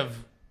kind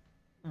of,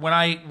 when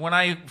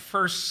I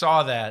first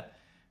saw that,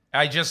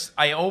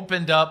 I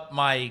opened up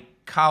my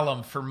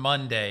column for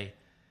Monday,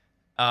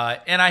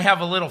 and I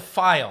have a little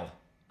file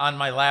on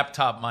my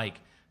laptop, Mike.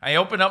 I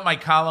opened up my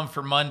column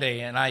for Monday,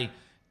 and I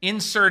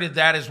inserted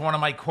that as one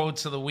of my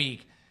quotes of the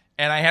week,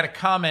 and I had a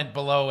comment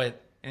below it,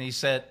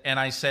 and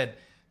I said,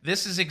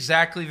 this is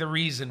exactly the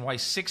reason why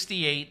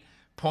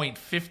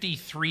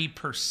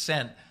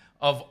 68.53%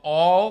 of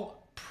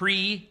all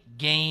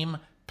pre-game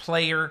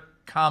player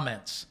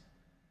comments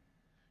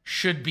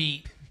should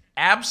be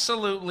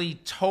absolutely,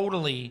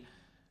 totally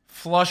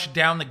flushed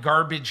down the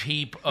garbage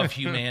heap of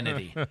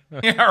humanity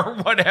or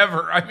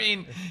whatever. I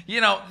mean,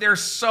 they're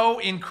so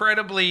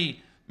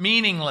incredibly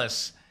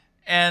meaningless,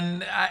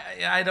 and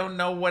I don't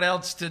know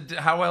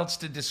how else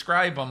to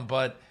describe them,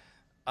 but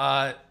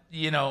the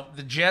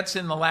Jets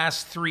in the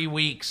last 3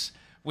 weeks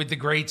with the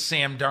great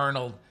Sam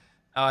Darnold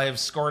have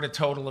scored a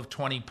total of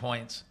 20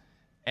 points.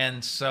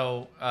 And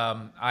so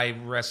I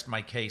rest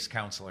my case,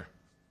 counselor.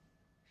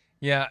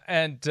 Yeah,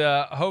 and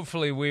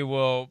hopefully we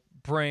will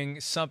bring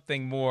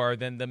something more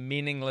than the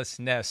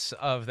meaninglessness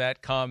of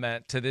that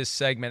comment to this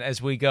segment as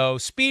we go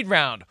speed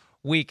round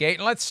week 8.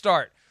 And let's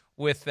start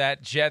with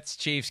that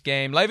Jets-Chiefs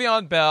game.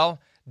 Le'Veon Bell,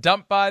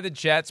 dumped by the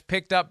Jets,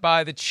 picked up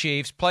by the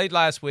Chiefs, played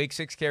last week,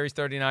 6 carries,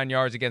 39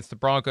 yards against the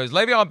Broncos.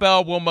 Le'Veon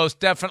Bell will most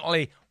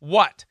definitely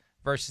what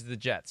versus the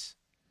Jets?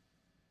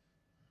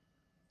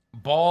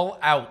 Ball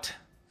out.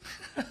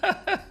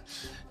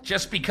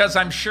 Just because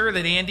I'm sure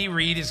that Andy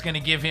Reid is going to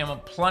give him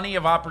plenty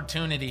of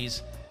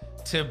opportunities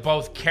to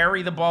both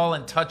carry the ball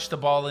and touch the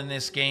ball in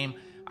this game.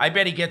 I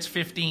bet he gets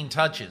 15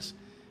 touches.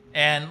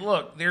 And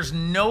look, there's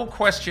no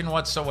question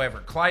whatsoever.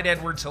 Clyde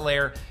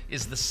Edwards-Helaire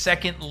is the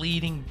second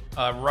leading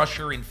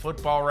rusher in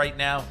football right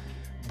now.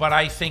 But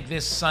I think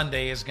this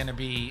Sunday is going to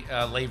be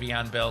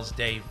Le'Veon Bell's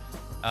day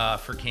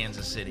for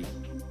Kansas City.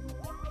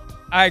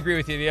 I agree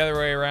with you. The other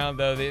way around,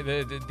 though,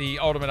 the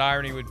ultimate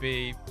irony would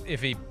be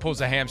if he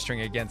pulls a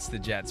hamstring against the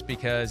Jets,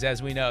 because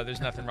as we know, there's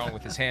nothing wrong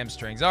with his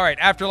hamstrings. All right,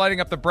 after lighting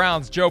up the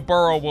Browns, Joe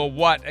Burrow will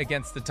what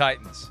against the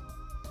Titans?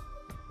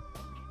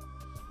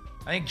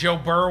 I think Joe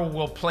Burrow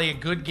will play a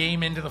good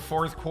game into the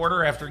fourth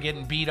quarter after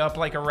getting beat up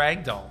like a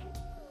rag doll.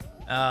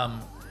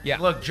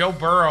 Look, Joe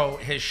Burrow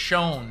has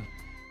shown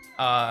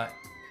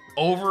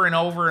over and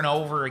over and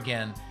over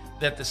again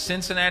that the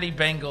Cincinnati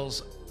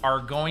Bengals are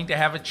going to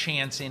have a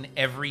chance in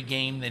every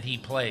game that he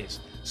plays.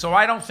 So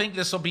I don't think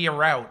this will be a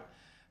rout.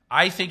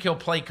 I think he'll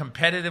play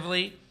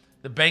competitively.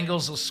 The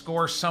Bengals will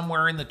score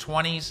somewhere in the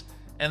 20s,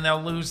 and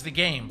they'll lose the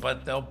game.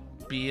 But they'll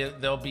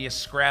be a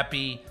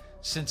scrappy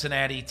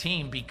Cincinnati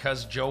team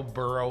because Joe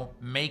Burrow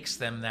makes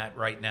them that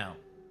right now.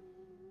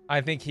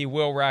 I think he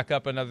will rack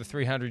up another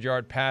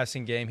 300-yard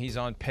passing game. He's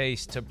on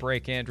pace to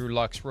break Andrew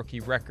Luck's rookie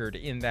record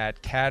in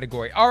that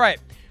category. All right.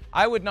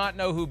 I would not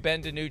know who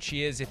Ben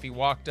DiNucci is if he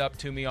walked up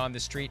to me on the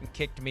street and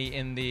kicked me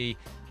in the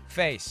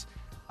face.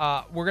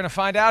 We're going to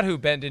find out who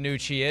Ben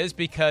DiNucci is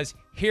because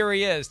here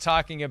he is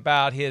talking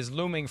about his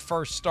looming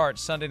first start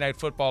Sunday Night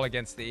Football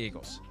against the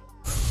Eagles.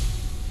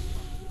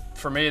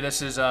 For me,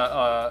 this is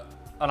an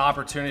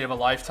opportunity of a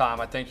lifetime.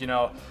 I think,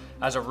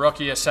 as a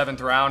rookie, a seventh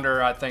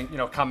rounder, I think,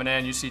 coming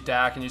in, you see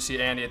Dak and you see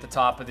Andy at the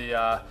top of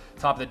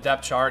the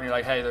depth chart, and you're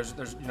like, hey,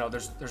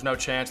 there's no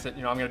chance that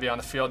I'm going to be on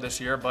the field this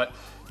year. But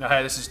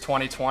hey, this is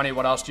 2020.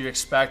 What else do you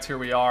expect? Here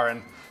we are,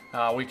 and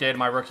week 8 of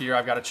my rookie year,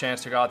 I've got a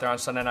chance to go out there on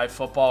Sunday Night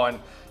Football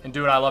and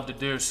do what I love to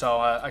do. So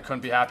I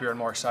couldn't be happier and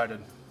more excited.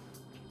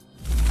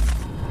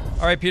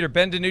 All right, Peter,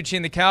 Ben DiNucci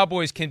and the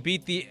Cowboys can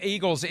beat the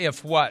Eagles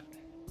if what?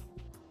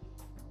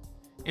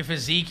 If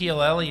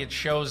Ezekiel Elliott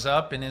shows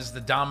up and is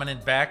the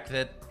dominant back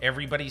that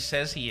everybody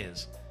says he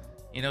is.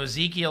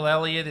 Ezekiel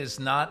Elliott is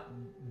not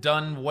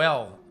done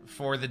well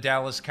for the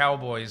Dallas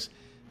Cowboys,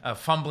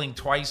 fumbling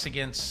twice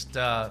against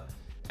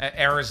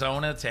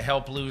Arizona to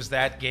help lose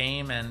that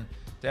game and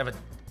to have an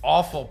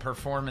awful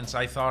performance,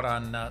 I thought,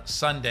 on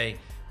Sunday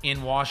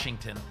in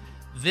Washington.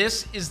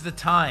 This is the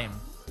time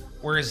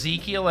where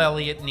Ezekiel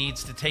Elliott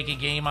needs to take a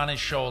game on his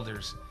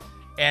shoulders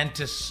and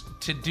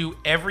to do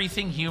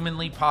everything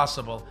humanly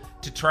possible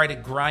to try to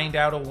grind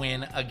out a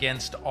win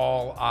against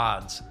all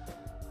odds.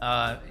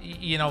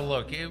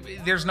 Look,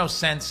 there's no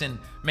sense in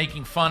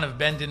making fun of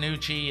Ben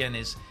DiNucci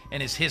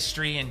and his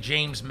history and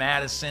James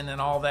Madison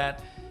and all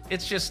that.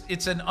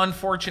 It's an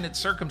unfortunate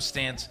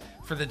circumstance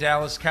for the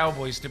Dallas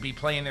Cowboys to be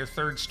playing their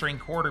third string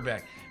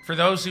quarterback. For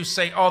those who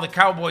say, the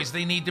Cowboys,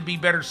 they need to be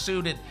better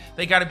suited.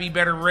 They got to be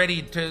better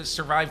ready to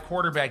survive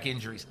quarterback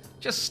injuries.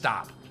 Just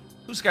stop.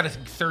 Who's got a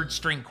third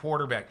string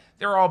quarterback?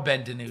 They're all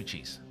Ben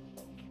DiNucci's.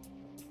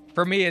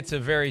 For me, it's a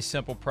very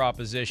simple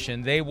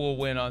proposition. They will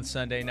win on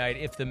Sunday night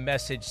if the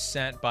message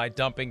sent by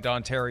dumping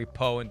Dontari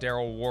Poe and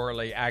Daryl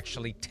Worley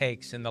actually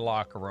takes in the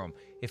locker room.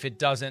 If it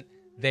doesn't,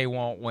 they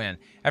won't win.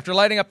 After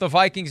lighting up the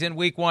Vikings in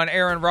Week 1,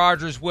 Aaron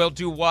Rodgers will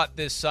do what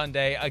this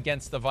Sunday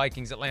against the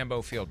Vikings at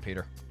Lambeau Field,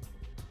 Peter?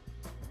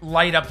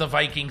 Light up the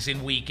Vikings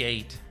in Week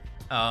 8.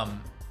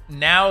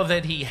 Now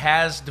that he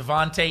has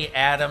Devontae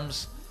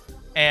Adams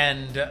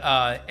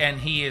and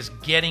he is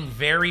getting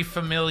very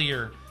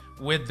familiar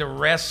with the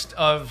rest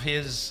of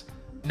his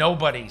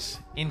nobodies,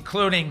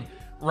 including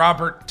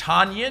Robert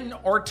Tonyan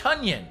or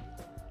Tunyon.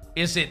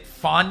 Is it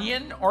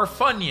Fonyon or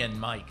Funyon,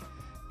 Mike?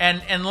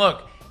 And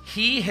look,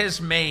 he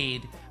has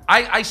made...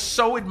 I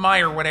so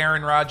admire what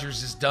Aaron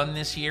Rodgers has done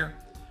this year,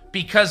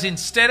 because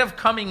instead of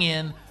coming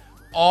in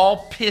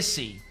all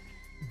pissy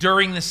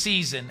during the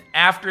season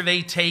after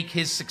they take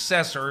his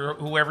successor, or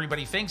who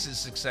everybody thinks is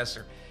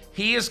successor,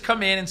 he has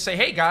come in and say,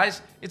 hey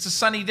guys, it's a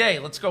sunny day,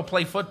 let's go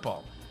play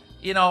football.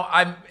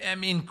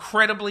 I'm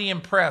incredibly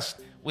impressed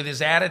with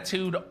his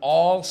attitude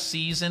all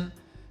season,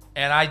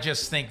 and I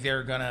just think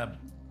they're gonna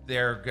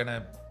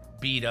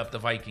beat up the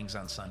Vikings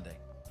on Sunday.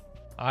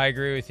 I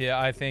agree with you.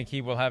 I think he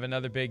will have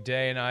another big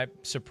day, and I'm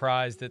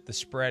surprised that the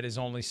spread is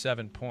only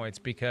 7 points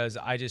because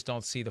I just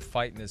don't see the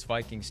fight in this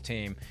Vikings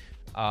team,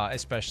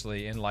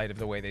 especially in light of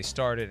the way they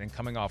started and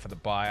coming off of the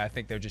bye. I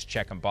think they're just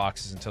checking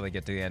boxes until they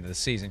get to the end of the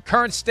season.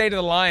 Current state of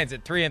the Lions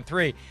at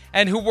 3-3,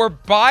 and who were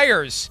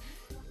buyers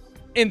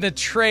in the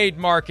trade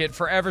market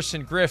for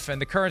Everson Griffin.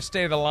 The current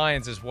state of the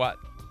Lions is what?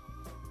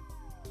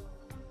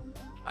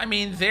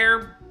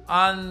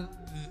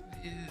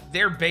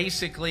 They're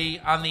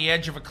basically on the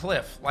edge of a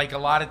cliff, like a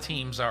lot of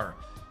teams are.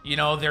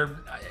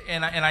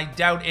 And I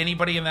doubt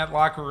anybody in that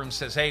locker room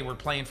says, hey, we're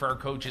playing for our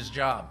coach's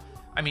job.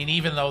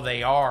 Even though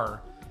they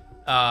are,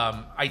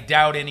 I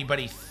doubt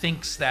anybody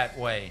thinks that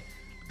way.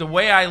 The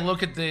way I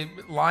look at the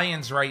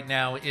Lions right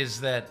now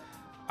is that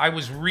I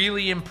was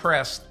really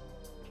impressed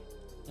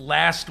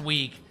last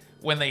week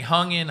when they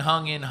hung in,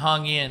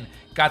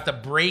 got the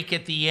break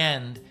at the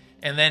end,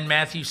 and then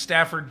Matthew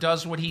Stafford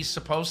does what he's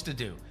supposed to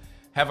do.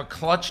 have a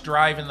clutch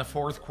drive in the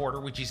fourth quarter,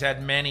 which he's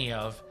had many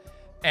of.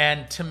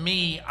 And to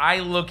me, I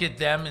look at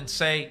them and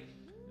say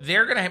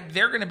they're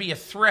gonna be a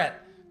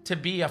threat to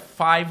be a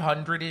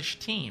 500-ish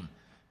team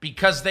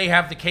because they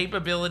have the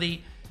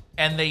capability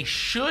and they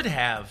should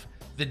have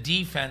the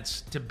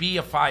defense to be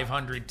a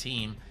 500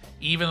 team,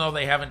 even though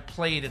they haven't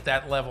played at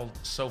that level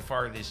so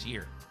far this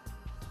year.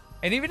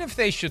 And even if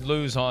they should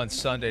lose on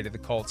Sunday to the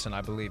Colts, and I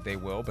believe they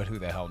will, but who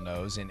the hell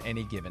knows in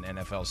any given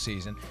NFL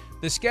season,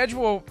 the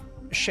schedule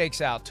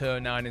shakes out to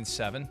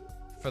 9-7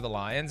 for the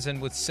Lions,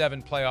 and with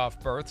 7 playoff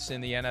berths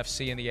in the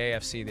NFC and the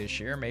AFC this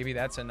year, maybe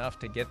that's enough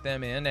to get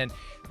them in. And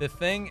the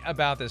thing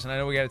about this, and I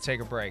know we got to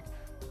take a break,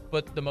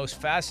 but the most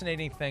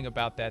fascinating thing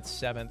about that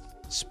 7th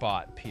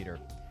spot, Peter,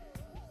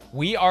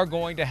 we are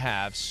going to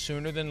have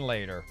sooner than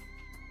later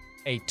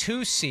a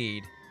 2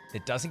 seed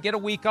that doesn't get a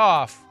week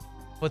off,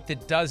 but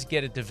that does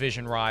get a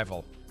division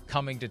rival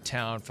coming to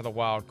town for the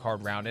wild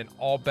card round, and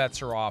all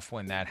bets are off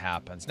when that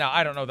happens. Now,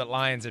 I don't know that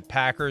Lions at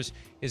Packers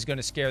is going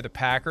to scare the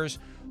Packers,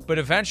 but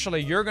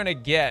eventually you're going to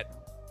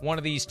get one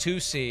of these 2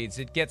 seeds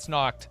that gets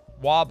knocked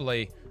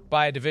wobbly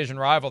by a division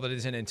rival that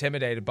isn't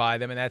intimidated by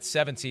them, and that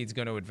 7 seed's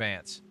going to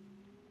advance.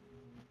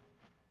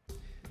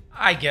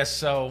 I guess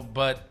so,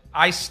 but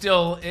I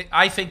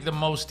think the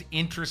most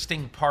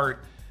interesting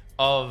part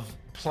of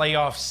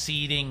playoff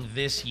seeding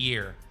this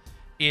year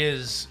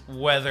is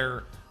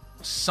whether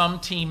some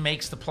team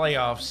makes the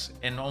playoffs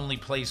and only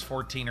plays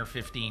 14 or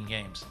 15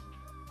 games.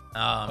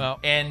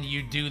 And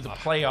you do the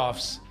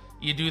playoffs.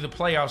 You do the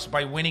playoffs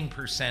by winning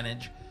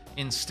percentage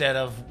instead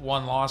of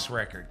win-loss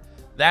record.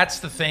 That's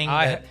the thing.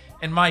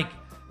 And Mike,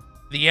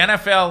 the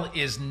NFL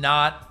is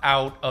not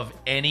out of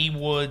any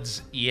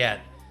woods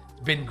yet.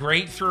 It's been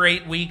great through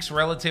 8 weeks,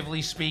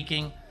 relatively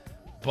speaking,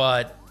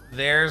 but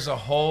there's a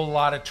whole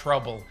lot of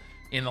trouble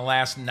in the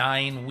last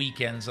 9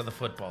 weekends of the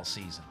football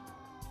season.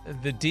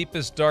 The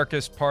deepest,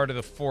 darkest part of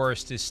the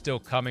forest is still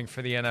coming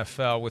for the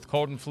NFL with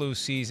cold and flu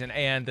season,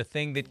 and the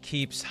thing that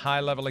keeps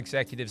high-level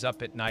executives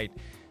up at night,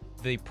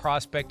 the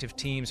prospect of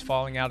teams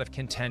falling out of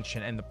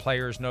contention and the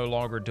players no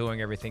longer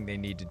doing everything they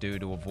need to do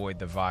to avoid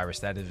the virus.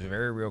 That is a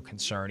very real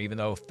concern. Even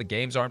though if the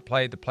games aren't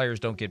played, the players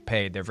don't get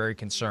paid, they're very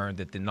concerned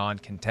that the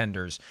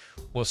non-contenders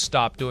will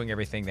stop doing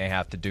everything they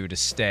have to do to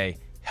stay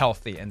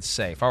healthy and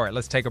safe. All right,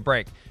 let's take a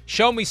break.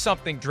 Show Me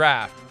Something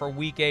draft for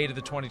Week 8 of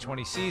the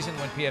 2020 season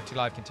when PFT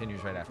Live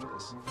continues right after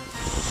this.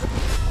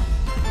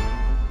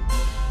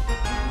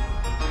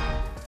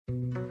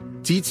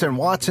 Dietz &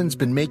 Watson's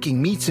been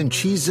making meats and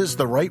cheeses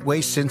the right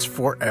way since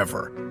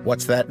forever.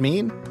 What's that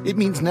mean? It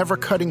means never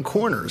cutting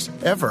corners,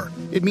 ever.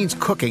 It means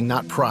cooking,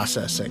 not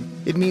processing.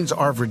 It means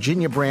our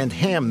Virginia brand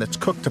ham that's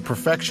cooked to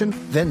perfection,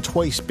 then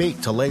twice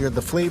baked to layer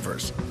the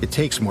flavors. It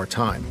takes more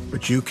time,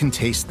 but you can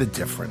taste the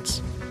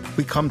difference.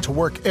 We come to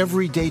work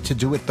every day to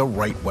do it the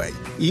right way,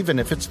 even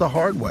if it's the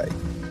hard way.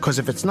 Because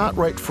if it's not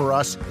right for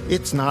us,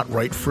 it's not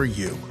right for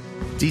you.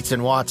 Dietz &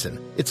 Watson,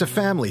 it's a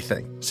family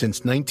thing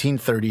since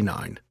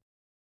 1939.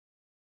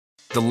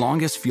 The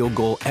longest field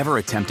goal ever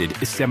attempted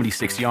is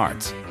 76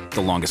 yards.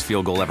 The longest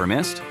field goal ever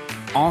missed?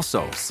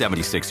 Also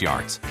 76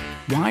 yards.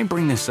 Why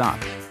bring this up?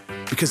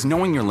 Because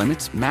knowing your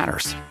limits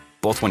matters,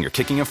 both when you're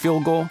kicking a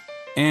field goal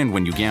and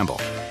when you gamble.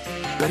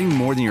 Betting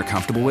more than you're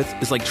comfortable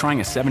with is like trying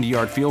a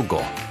 70-yard field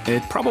goal.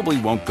 It probably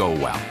won't go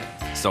well.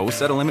 So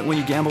set a limit when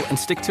you gamble and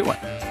stick to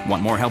it.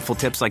 Want more helpful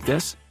tips like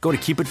this? Go to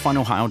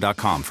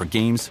keepitfunohio.com for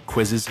games,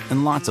 quizzes,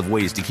 and lots of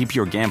ways to keep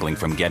your gambling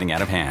from getting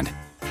out of hand.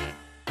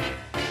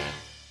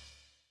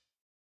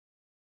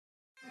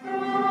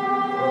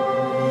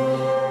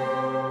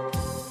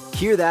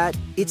 Hear that?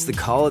 It's the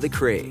call of the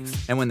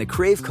Crave. And when the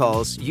Crave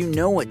calls, you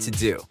know what to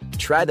do.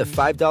 Try the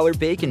 $5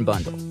 Bacon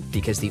Bundle.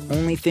 Because the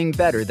only thing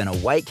better than a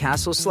White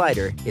Castle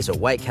slider is a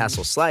White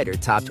Castle slider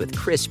topped with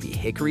crispy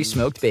hickory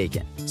smoked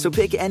bacon. So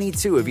pick any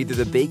 2 of either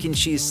the Bacon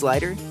Cheese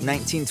Slider,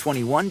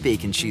 1921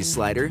 Bacon Cheese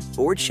Slider,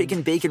 or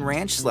Chicken Bacon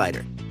Ranch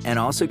Slider. And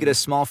also get a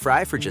small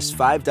fry for just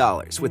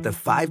 $5 with the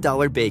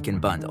 $5 Bacon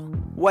Bundle.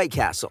 White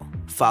Castle.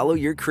 Follow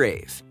your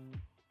Crave.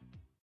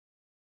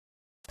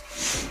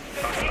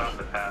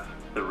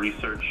 The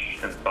research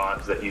and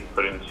thoughts that you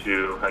put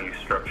into how you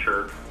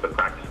structure the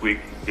practice week,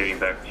 dating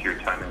back to your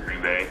time in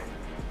Green Bay,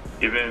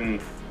 given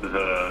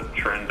the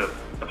trend of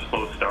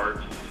slow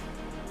starts,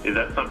 is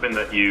that something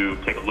that you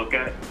take a look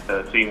at,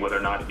 seeing whether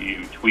or not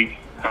you tweak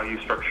how you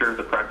structure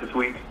the practice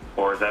week,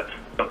 or is that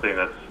something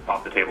that's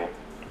off the table?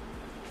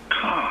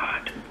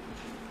 God.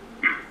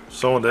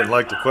 Someone didn't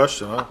like the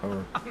question, huh?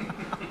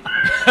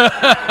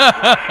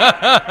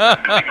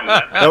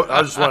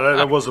 I just wanted,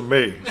 that wasn't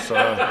me. So,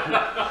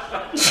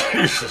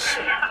 Jesus.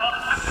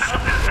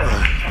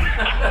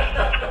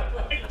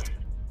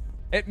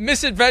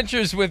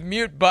 Misadventures with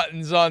mute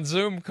buttons on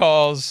Zoom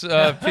calls,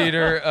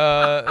 Peter.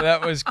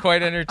 That was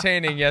quite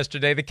entertaining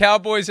yesterday. The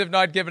Cowboys have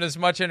not given us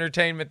much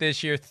entertainment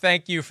this year.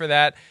 Thank you for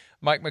that,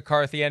 Mike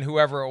McCarthy, and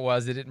whoever it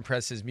was that didn't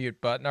press his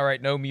mute button. All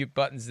right, no mute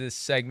buttons this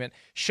segment.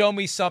 Show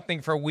me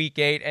something for Week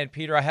 8. And,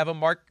 Peter, I have a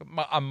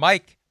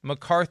Mike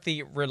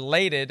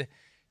McCarthy-related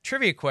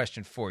trivia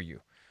question for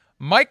you.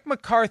 Mike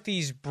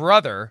McCarthy's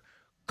brother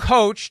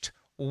coached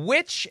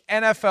which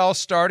NFL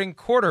starting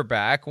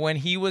quarterback when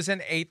he was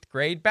an 8th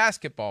grade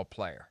basketball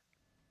player?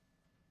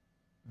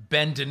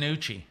 Ben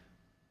DiNucci.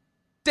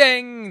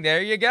 Ding!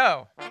 There you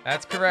go.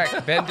 That's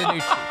correct. Ben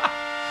DiNucci.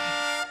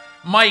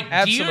 Mike,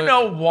 Absolutely. do you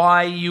know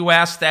why you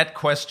asked that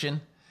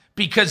question?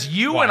 Because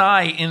you and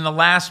I, in the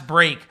last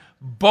break,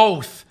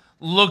 both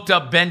looked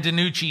up Ben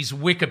DiNucci's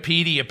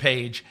Wikipedia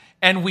page,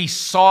 and we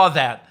saw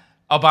that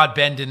about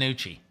Ben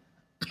DiNucci.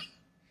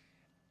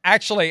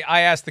 Actually,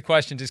 I asked the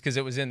question just because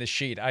it was in the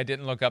sheet. I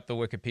didn't look up the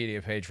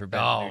Wikipedia page for Ben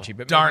DiNucci,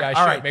 but darn. maybe I should.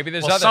 All right. Maybe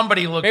there's well, other.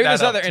 Somebody looked maybe that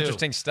there's up other too.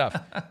 interesting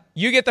stuff.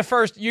 You get the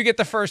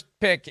first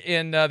pick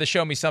in the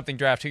Show Me Something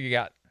draft. Who you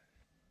got?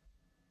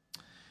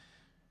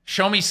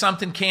 Show me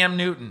something, Cam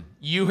Newton.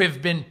 You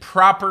have been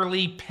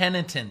properly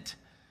penitent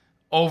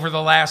over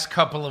the last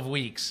couple of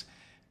weeks,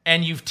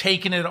 and you've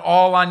taken it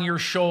all on your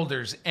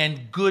shoulders,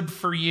 and good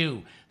for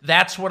you.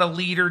 That's what a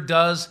leader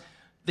does.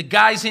 The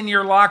guys in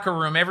your locker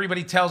room,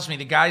 everybody tells me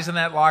the guys in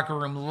that locker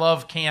room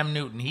love Cam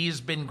Newton. He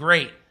has been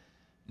great.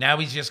 Now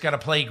he's just got to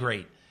play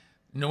great.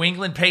 New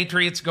England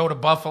Patriots go to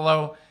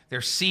Buffalo.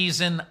 Their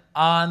season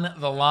on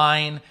the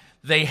line.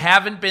 They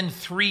haven't been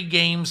 3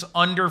 games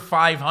under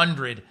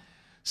 500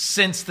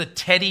 since the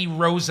Teddy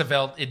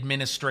Roosevelt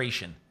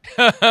administration.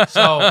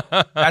 So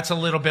that's a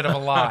little bit of a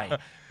lie.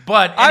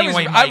 But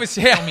anyway,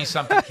 tell me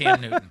something,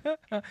 Cam Newton.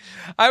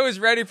 I was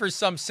ready for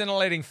some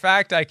scintillating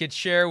fact I could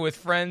share with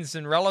friends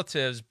and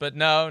relatives, but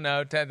no,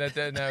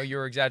 you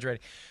were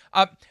exaggerating.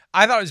 I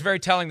thought it was very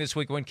telling this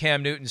week when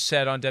Cam Newton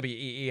said on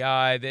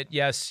WEEI that,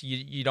 yes,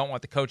 you don't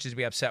want the coaches to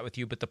be upset with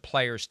you, but the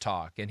players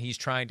talk, and he's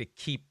trying to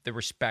keep the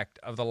respect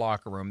of the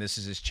locker room. This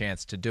is his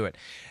chance to do it.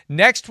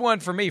 First one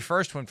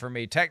for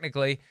me,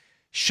 technically,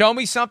 show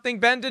me something,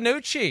 Ben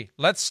DiNucci.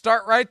 Let's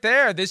start right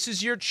there. This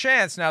is your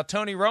chance. Now,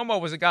 Tony Romo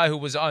was a guy who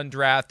was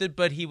undrafted,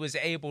 but he was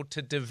able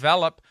to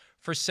develop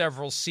for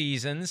several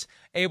seasons,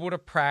 able to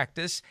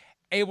practice,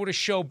 able to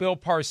show Bill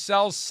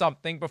Parcells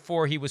something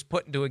before he was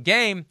put into a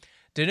game.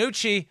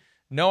 DiNucci,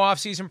 no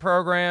offseason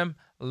program,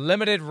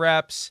 limited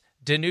reps.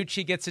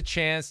 DiNucci gets a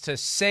chance to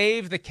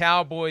save the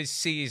Cowboys'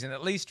 season,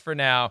 at least for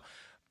now,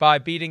 by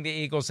beating the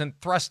Eagles and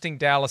thrusting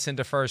Dallas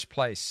into first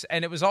place.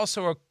 And it was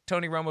also a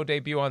Tony Romo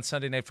debut on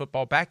Sunday Night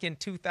Football back in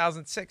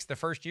 2006, the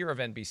first year of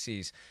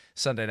NBC's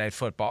Sunday Night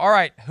Football. All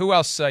right, who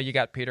else you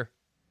got, Peter?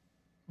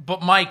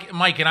 But Mike,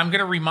 and I'm going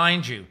to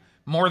remind you,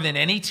 more than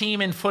any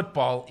team in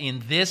football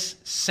in this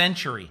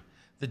century,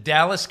 the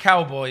Dallas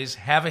Cowboys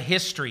have a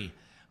history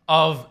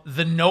of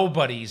the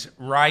nobodies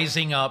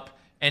rising up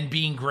and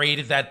being great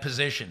at that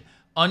position.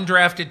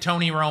 Undrafted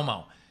Tony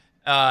Romo.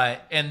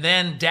 And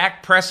then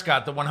Dak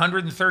Prescott, the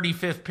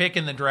 135th pick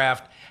in the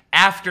draft,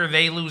 after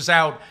they lose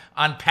out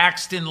on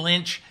Paxton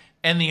Lynch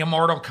and the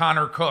immortal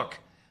Connor Cook.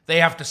 They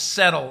have to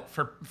settle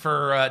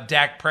for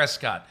Dak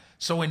Prescott.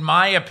 So in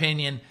my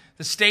opinion,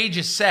 the stage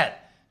is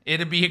set.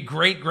 It'd be a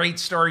great, great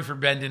story for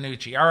Ben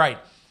DiNucci. All right.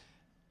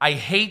 I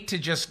hate to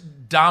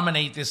just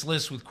dominate this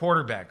list with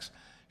quarterbacks.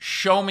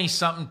 Show me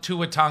something,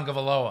 Tua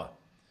Tagovailoa.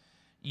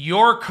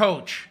 Your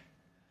coach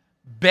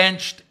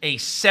benched a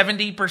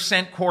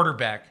 70%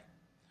 quarterback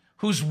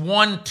who's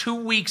won 2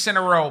 weeks in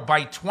a row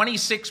by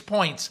 26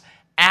 points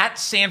at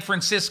San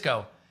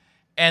Francisco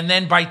and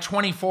then by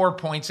 24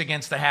 points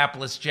against the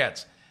hapless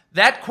Jets.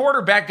 That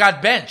quarterback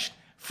got benched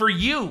for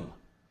you.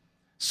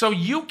 So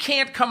you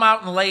can't come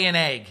out and lay an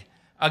egg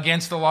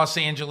against the Los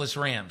Angeles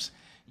Rams.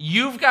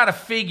 You've got to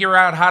figure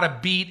out how to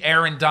beat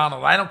Aaron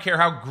Donald. I don't care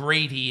how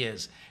great he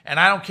is, and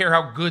I don't care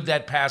how good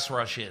that pass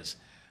rush is.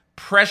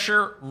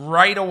 Pressure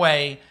right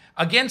away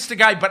against a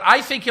guy, but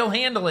I think he'll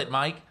handle it,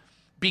 Mike,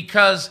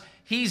 because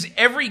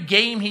every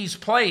game he's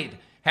played.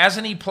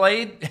 Hasn't he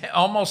played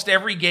almost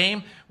every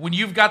game when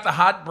you've got the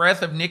hot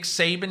breath of Nick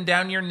Saban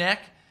down your neck?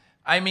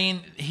 I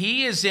mean,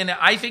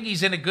 I think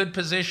he's in a good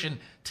position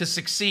to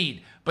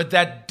succeed, but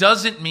that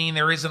doesn't mean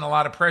there isn't a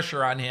lot of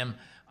pressure on him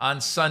on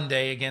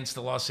Sunday against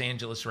the Los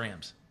Angeles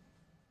Rams.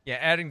 Yeah,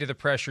 adding to the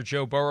pressure,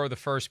 Joe Burrow, the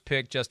first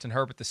pick, Justin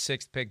Herbert, the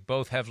 6th pick,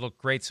 both have looked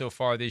great so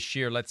far this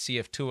year. Let's see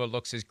if Tua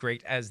looks as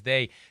great as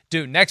they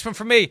do. Next one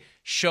for me,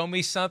 show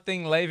me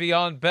something,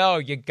 Le'Veon Bell.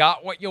 You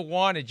got what you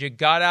wanted. You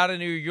got out of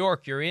New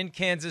York. You're in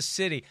Kansas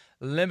City.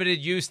 Limited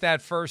use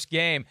that first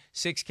game.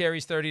 6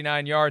 carries,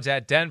 39 yards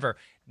at Denver.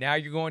 Now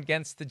you're going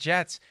against the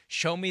Jets.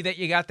 Show me that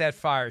you got that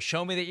fire.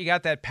 Show me that you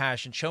got that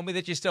passion. Show me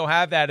that you still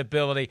have that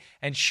ability,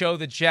 and show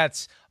the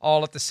Jets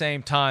all at the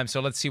same time. So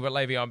let's see what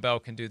Le'Veon Bell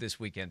can do this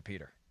weekend,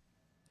 Peter.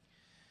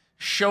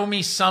 Show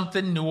me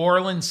something, New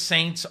Orleans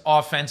Saints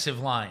offensive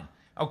line.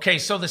 Okay,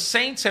 so the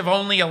Saints have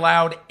only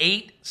allowed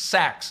 8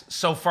 sacks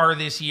so far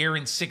this year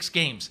in 6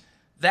 games.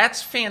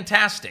 That's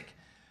fantastic.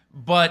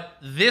 But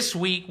this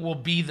week will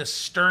be the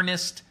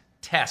sternest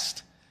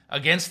test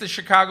against the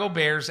Chicago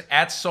Bears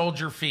at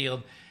Soldier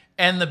Field.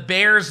 And the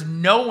Bears,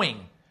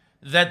 knowing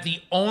that the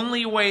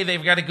only way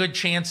they've got a good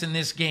chance in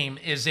this game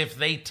is if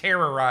they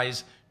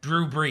terrorize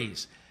Drew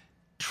Brees.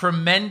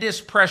 Tremendous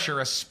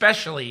pressure,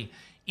 especially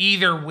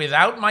either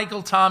without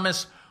Michael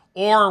Thomas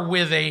or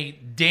with a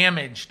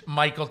damaged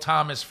Michael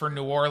Thomas for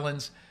New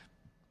Orleans.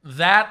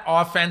 That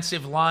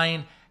offensive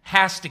line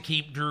has to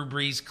keep Drew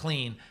Brees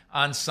clean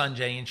on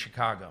Sunday in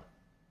Chicago.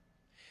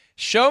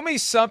 Show me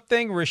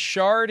something,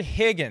 Rashard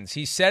Higgins.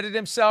 He said it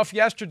himself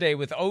yesterday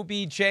with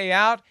OBJ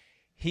out.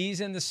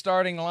 He's in the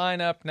starting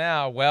lineup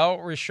now. Well,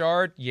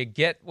 Rashard, you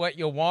get what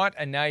you want,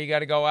 and now you got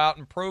to go out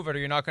and prove it, or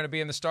you're not going to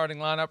be in the starting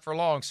lineup for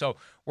long. So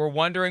we're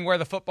wondering where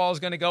the football is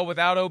going to go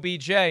without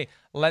OBJ.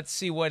 Let's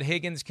see what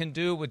Higgins can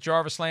do with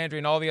Jarvis Landry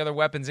and all the other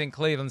weapons in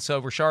Cleveland.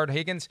 So Rashard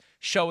Higgins,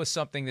 show us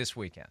something this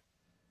weekend.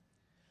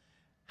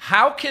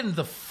 How can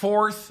the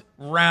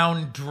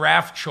 4th-round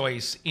draft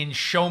choice in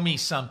Show Me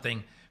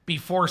Something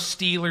before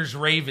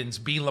Steelers-Ravens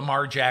be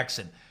Lamar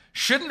Jackson?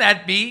 Shouldn't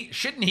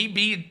he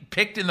be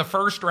picked in the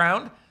 1st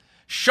round?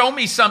 Show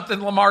me something,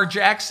 Lamar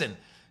Jackson.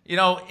 You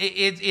know,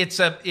 it's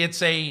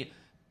a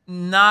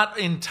not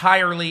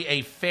entirely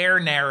a fair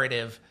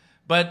narrative,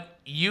 but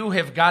you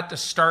have got to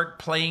start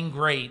playing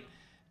great,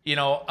 you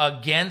know,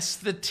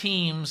 against the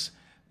teams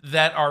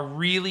that are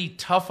really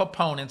tough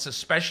opponents,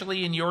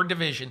 especially in your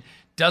division.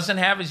 Doesn't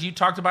have, as you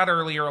talked about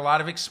earlier, a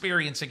lot of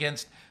experience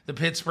against the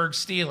Pittsburgh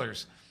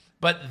Steelers.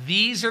 But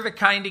these are the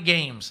kind of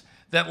games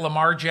that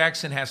Lamar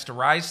Jackson has to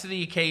rise to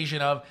the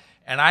occasion of,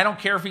 and I don't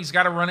care if he's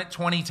got to run it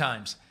 20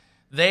 times.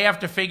 They have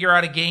to figure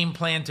out a game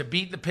plan to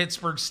beat the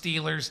Pittsburgh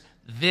Steelers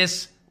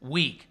this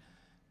week.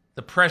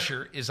 The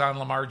pressure is on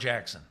Lamar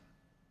Jackson.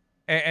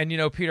 And you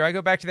know, Peter, I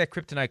go back to that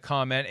kryptonite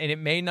comment, and it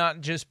may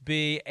not just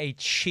be a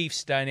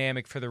Chiefs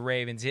dynamic for the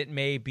Ravens. It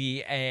may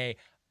be a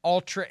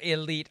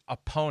ultra-elite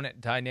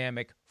opponent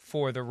dynamic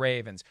for the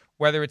Ravens.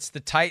 Whether it's the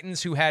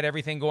Titans, who had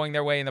everything going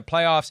their way in the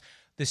playoffs,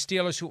 the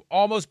Steelers, who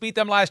almost beat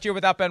them last year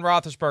without Ben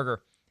Roethlisberger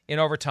in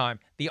overtime,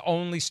 the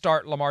only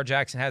start Lamar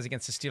Jackson has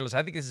against the Steelers.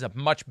 I think this is a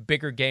much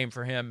bigger game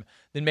for him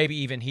than maybe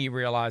even he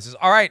realizes.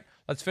 All right,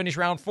 let's finish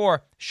round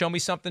 4. Show me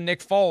something,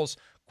 Nick Foles.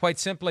 Quite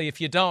simply,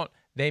 if you don't,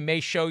 they may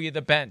show you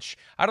the bench.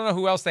 I don't know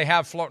who else they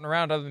have floating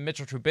around other than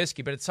Mitchell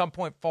Trubisky, but at some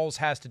point, Foles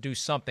has to do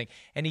something.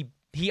 And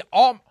he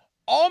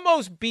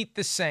almost beat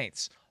the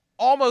Saints.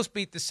 Almost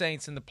beat the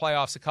Saints in the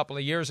playoffs a couple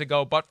of years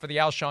ago, but for the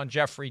Alshon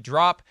Jeffrey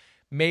drop,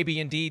 maybe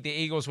indeed the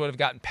Eagles would have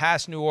gotten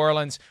past New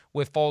Orleans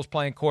with Foles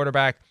playing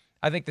quarterback.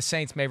 I think the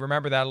Saints may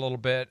remember that a little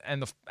bit,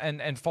 and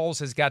Foles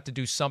has got to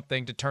do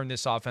something to turn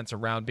this offense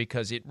around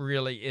because it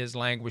really is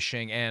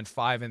languishing, and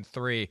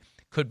 5-3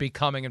 could be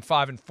coming, and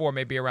 5-4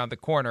 may be around the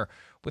corner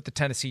with the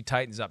Tennessee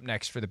Titans up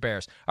next for the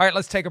Bears. All right,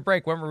 let's take a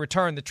break. When we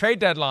return, the trade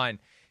deadline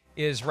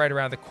is right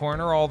around the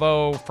corner,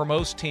 although for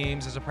most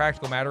teams, as a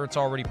practical matter, it's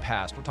already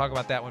passed. We'll talk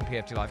about that when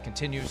PFT Live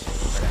continues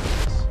right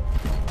after this.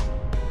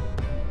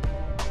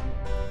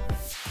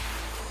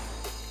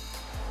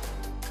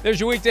 There's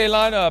your weekday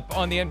lineup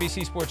on the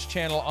NBC Sports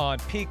Channel on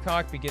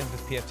Peacock. Begins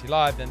with PFT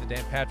Live, then the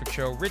Dan Patrick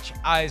Show. Rich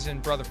Eisen,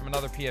 brother from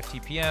another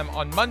PFT PM.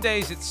 On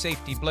Mondays, it's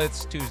Safety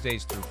Blitz.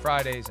 Tuesdays through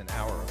Fridays, an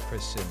hour of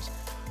Chris Sims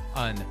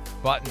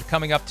Unbuttoned.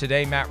 Coming up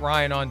today, Matt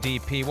Ryan on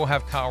DP. We'll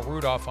have Kyle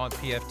Rudolph on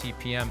PFT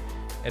PM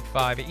at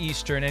 5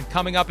 Eastern. And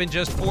coming up in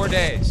just 4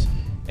 days,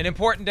 an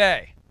important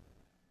day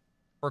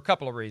for a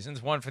couple of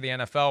reasons. One for the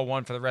NFL,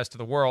 one for the rest of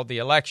the world, the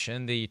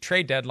election, the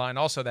trade deadline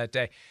also that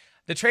day.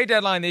 The trade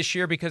deadline this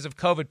year, because of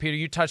COVID, Peter,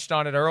 you touched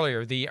on it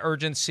earlier, the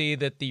urgency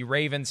that the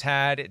Ravens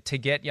had to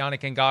get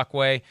Yannick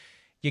Ngakoue.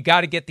 You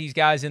got to get these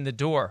guys in the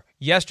door.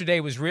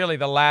 Yesterday was really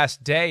the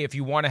last day if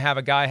you want to have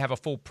a guy have a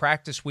full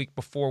practice week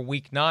before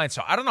Week 9.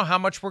 So I don't know how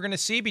much we're going to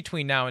see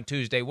between now and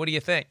Tuesday. What do you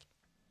think?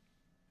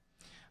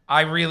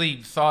 I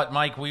really thought,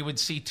 Mike, we would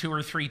see 2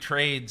 or 3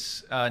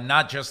 trades,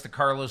 not just the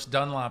Carlos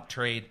Dunlap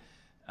trade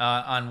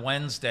on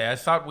Wednesday. I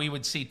thought we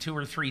would see 2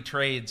 or 3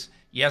 trades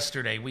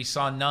yesterday. We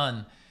saw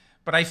none.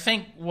 But I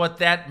think what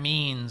that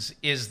means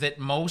is that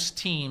most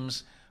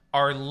teams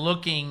are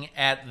looking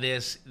at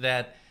this,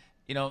 that,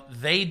 you know,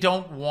 they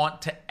don't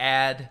want to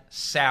add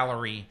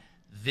salary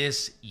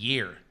this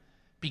year.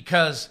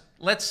 Because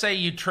let's say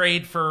you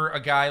trade for a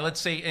guy, let's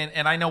say,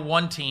 and I know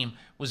one team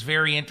was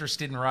very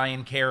interested in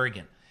Ryan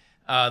Kerrigan,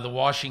 the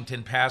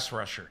Washington pass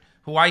rusher,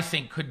 who I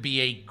think could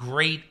be a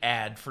great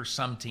add for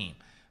some team.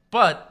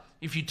 But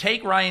if you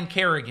take Ryan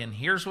Kerrigan,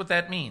 here's what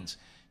that means.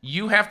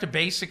 You have to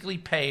basically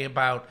pay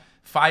about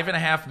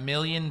 $5.5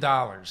 million,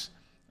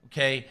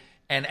 okay,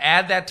 and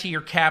add that to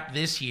your cap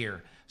this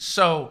year.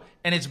 So,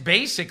 and it's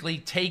basically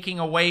taking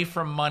away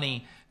from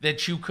money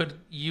that you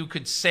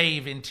could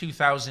save in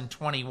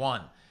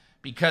 2021.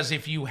 Because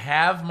if you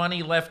have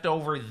money left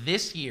over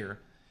this year,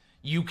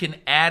 you can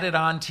add it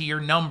on to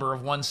your number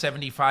of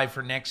 175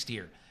 for next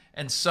year.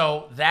 And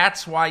so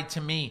that's why,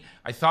 to me,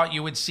 I thought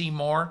you would see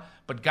more.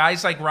 But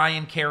guys like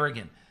Ryan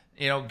Kerrigan,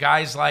 you know,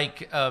 guys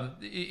like,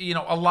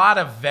 a lot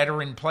of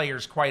veteran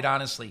players, quite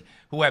honestly,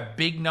 who have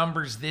big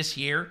numbers this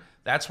year,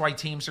 that's why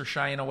teams are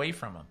shying away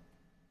from them.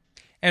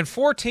 And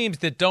 4 teams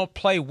that don't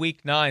play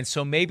Week 9,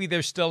 so maybe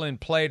they're still in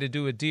play to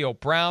do a deal.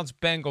 Browns,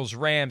 Bengals,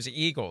 Rams,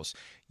 Eagles.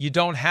 You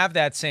don't have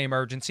that same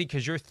urgency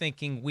because you're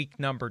thinking week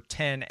number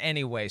 10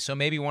 anyway. So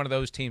maybe one of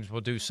those teams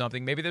will do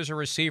something. Maybe there's a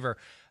receiver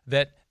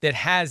that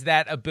has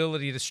that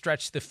ability to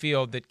stretch the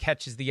field that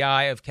catches the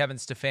eye of Kevin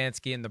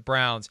Stefanski and the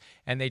Browns,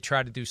 and they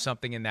try to do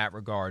something in that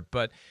regard.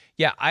 But,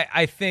 yeah,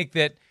 I think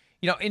that,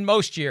 in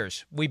most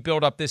years, we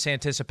build up this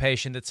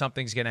anticipation that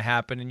something's going to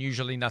happen, and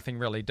usually nothing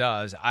really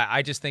does.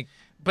 I just think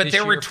But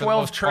there were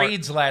 12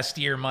 trades last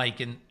year, Mike,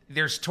 and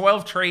there's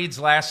 12 trades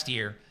last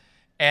year,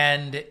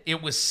 and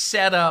it was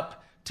set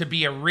up to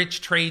be a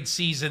rich trade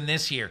season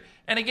this year.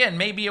 And again,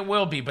 maybe it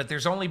will be, but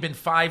there's only been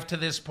 5 to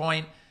this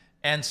point,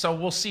 and so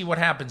we'll see what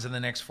happens in the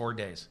next 4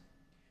 days.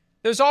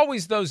 There's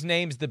always those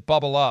names that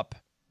bubble up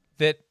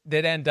that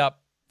end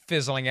up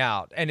fizzling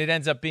out, and it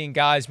ends up being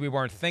guys we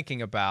weren't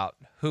thinking about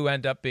who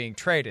end up being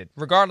traded,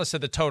 regardless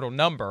of the total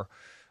number.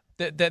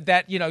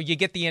 That you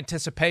get the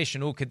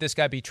anticipation, could this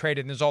guy be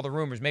traded? And there's all the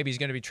rumors, maybe he's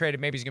going to be traded,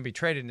 maybe he's going to be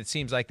traded, and it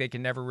seems like they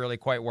can never really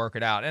quite work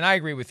it out. And I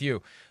agree with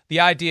you. The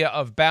idea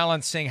of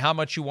balancing how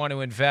much you want to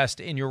invest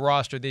in your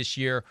roster this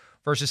year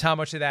versus how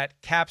much of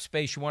that cap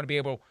space you want to be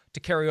able to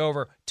carry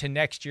over to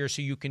next year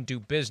so you can do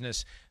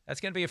business,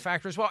 that's going to be a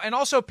factor as well. And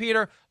also,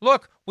 Peter,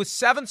 look, with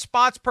 7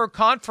 spots per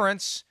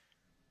conference,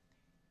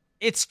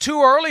 it's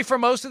too early for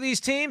most of these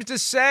teams to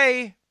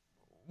say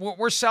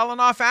we're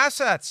selling off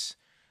assets.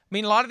 I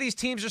mean, a lot of these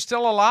teams are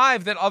still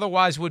alive that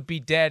otherwise would be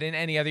dead in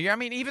any other year. I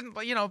mean, even,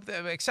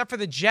 except for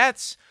the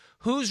Jets,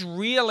 who's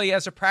really,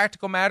 as a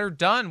practical matter,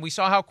 done? We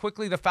saw how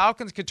quickly the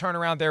Falcons could turn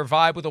around their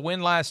vibe with a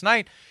win last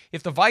night.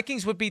 If the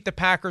Vikings would beat the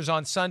Packers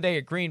on Sunday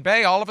at Green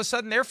Bay, all of a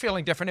sudden they're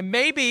feeling different. And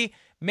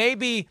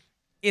maybe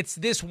it's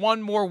this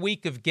one more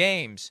week of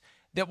games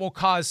that will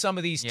cause some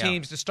of these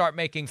teams to start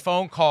making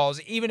phone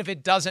calls, even if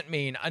it doesn't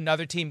mean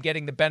another team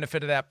getting the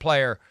benefit of that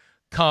player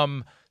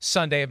come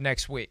Sunday of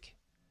next week.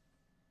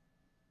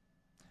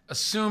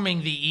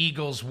 Assuming the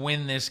Eagles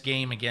win this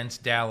game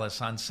against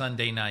Dallas on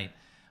Sunday night,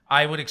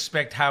 I would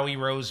expect Howie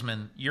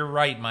Roseman, you're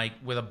right, Mike,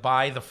 with a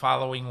bye the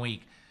following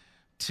week,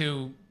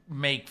 to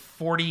make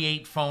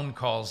 48 phone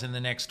calls in the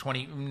next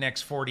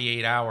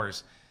 48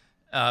 hours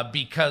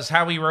because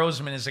Howie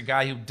Roseman is a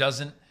guy who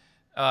doesn't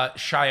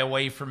shy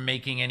away from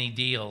making any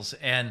deals.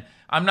 And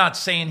I'm not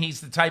saying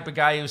he's the type of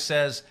guy who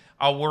says,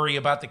 I'll worry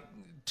about the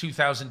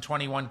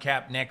 2021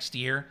 cap next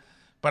year.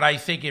 But I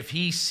think if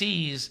he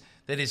sees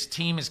that his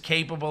team is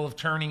capable of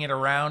turning it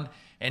around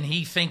and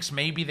he thinks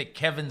maybe that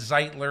Kevin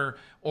Zeitler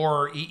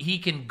or he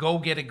can go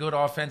get a good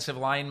offensive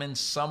lineman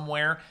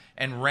somewhere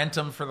and rent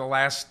him for the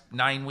last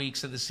 9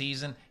 weeks of the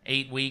season,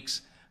 8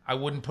 weeks, I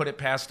wouldn't put it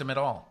past him at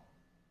all.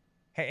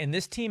 Hey, and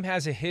this team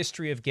has a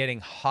history of getting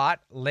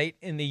hot late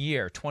in the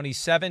year.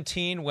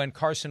 2017, when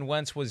Carson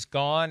Wentz was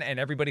gone and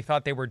everybody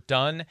thought they were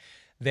done,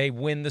 they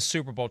win the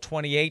Super Bowl.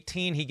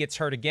 2018, he gets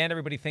hurt again.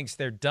 Everybody thinks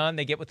they're done.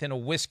 They get within a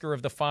whisker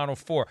of the Final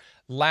Four.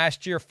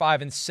 Last year,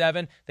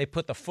 5-7, they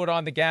put the foot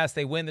on the gas.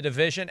 They win the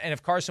division. And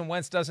if Carson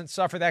Wentz doesn't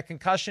suffer that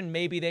concussion,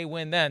 maybe they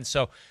win then.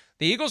 So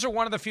the Eagles are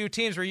one of the few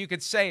teams where you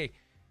could say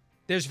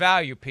there's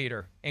value,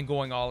 Peter, in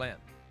going all in.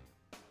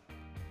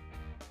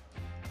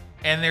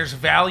 And there's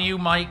value,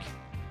 Mike,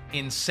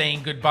 in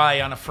saying goodbye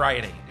on a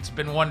Friday. It's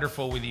been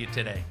wonderful with you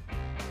today.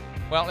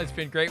 Well, it's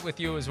been great with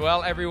you as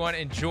well. Everyone,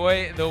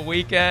 enjoy the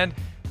weekend.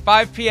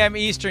 5 p.m.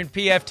 Eastern,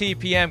 PFT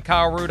PM.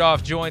 Kyle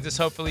Rudolph joins us.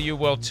 Hopefully you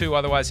will too.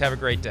 Otherwise, have a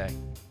great day.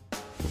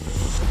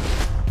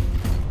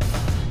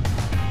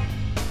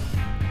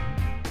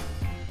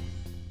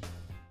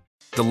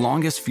 The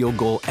longest field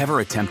goal ever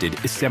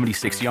attempted is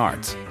 76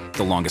 yards.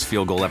 The longest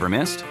field goal ever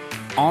missed?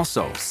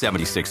 Also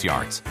 76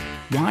 yards.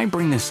 Why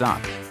bring this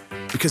up?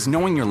 Because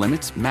knowing your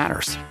limits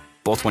matters,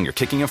 both when you're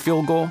kicking a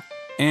field goal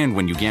and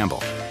when you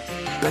gamble.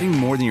 Betting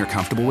more than you're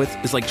comfortable with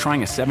is like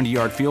trying a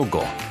 70-yard field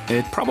goal.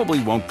 It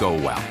probably won't go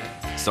well.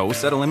 So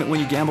set a limit when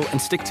you gamble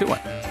and stick to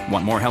it.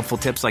 Want more helpful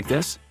tips like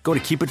this? Go to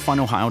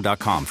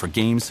keepitfunohio.com for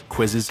games,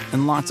 quizzes,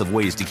 and lots of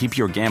ways to keep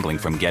your gambling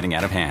from getting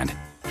out of hand.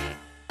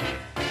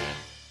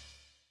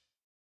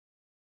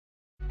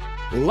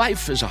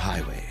 Life is a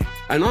highway,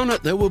 and on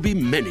it there will be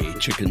many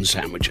chicken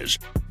sandwiches.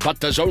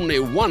 But there's only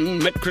one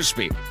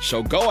McCrispy.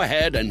 So go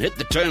ahead and hit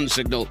the turn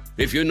signal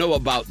if you know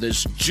about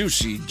this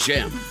juicy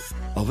gem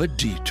of a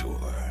detour.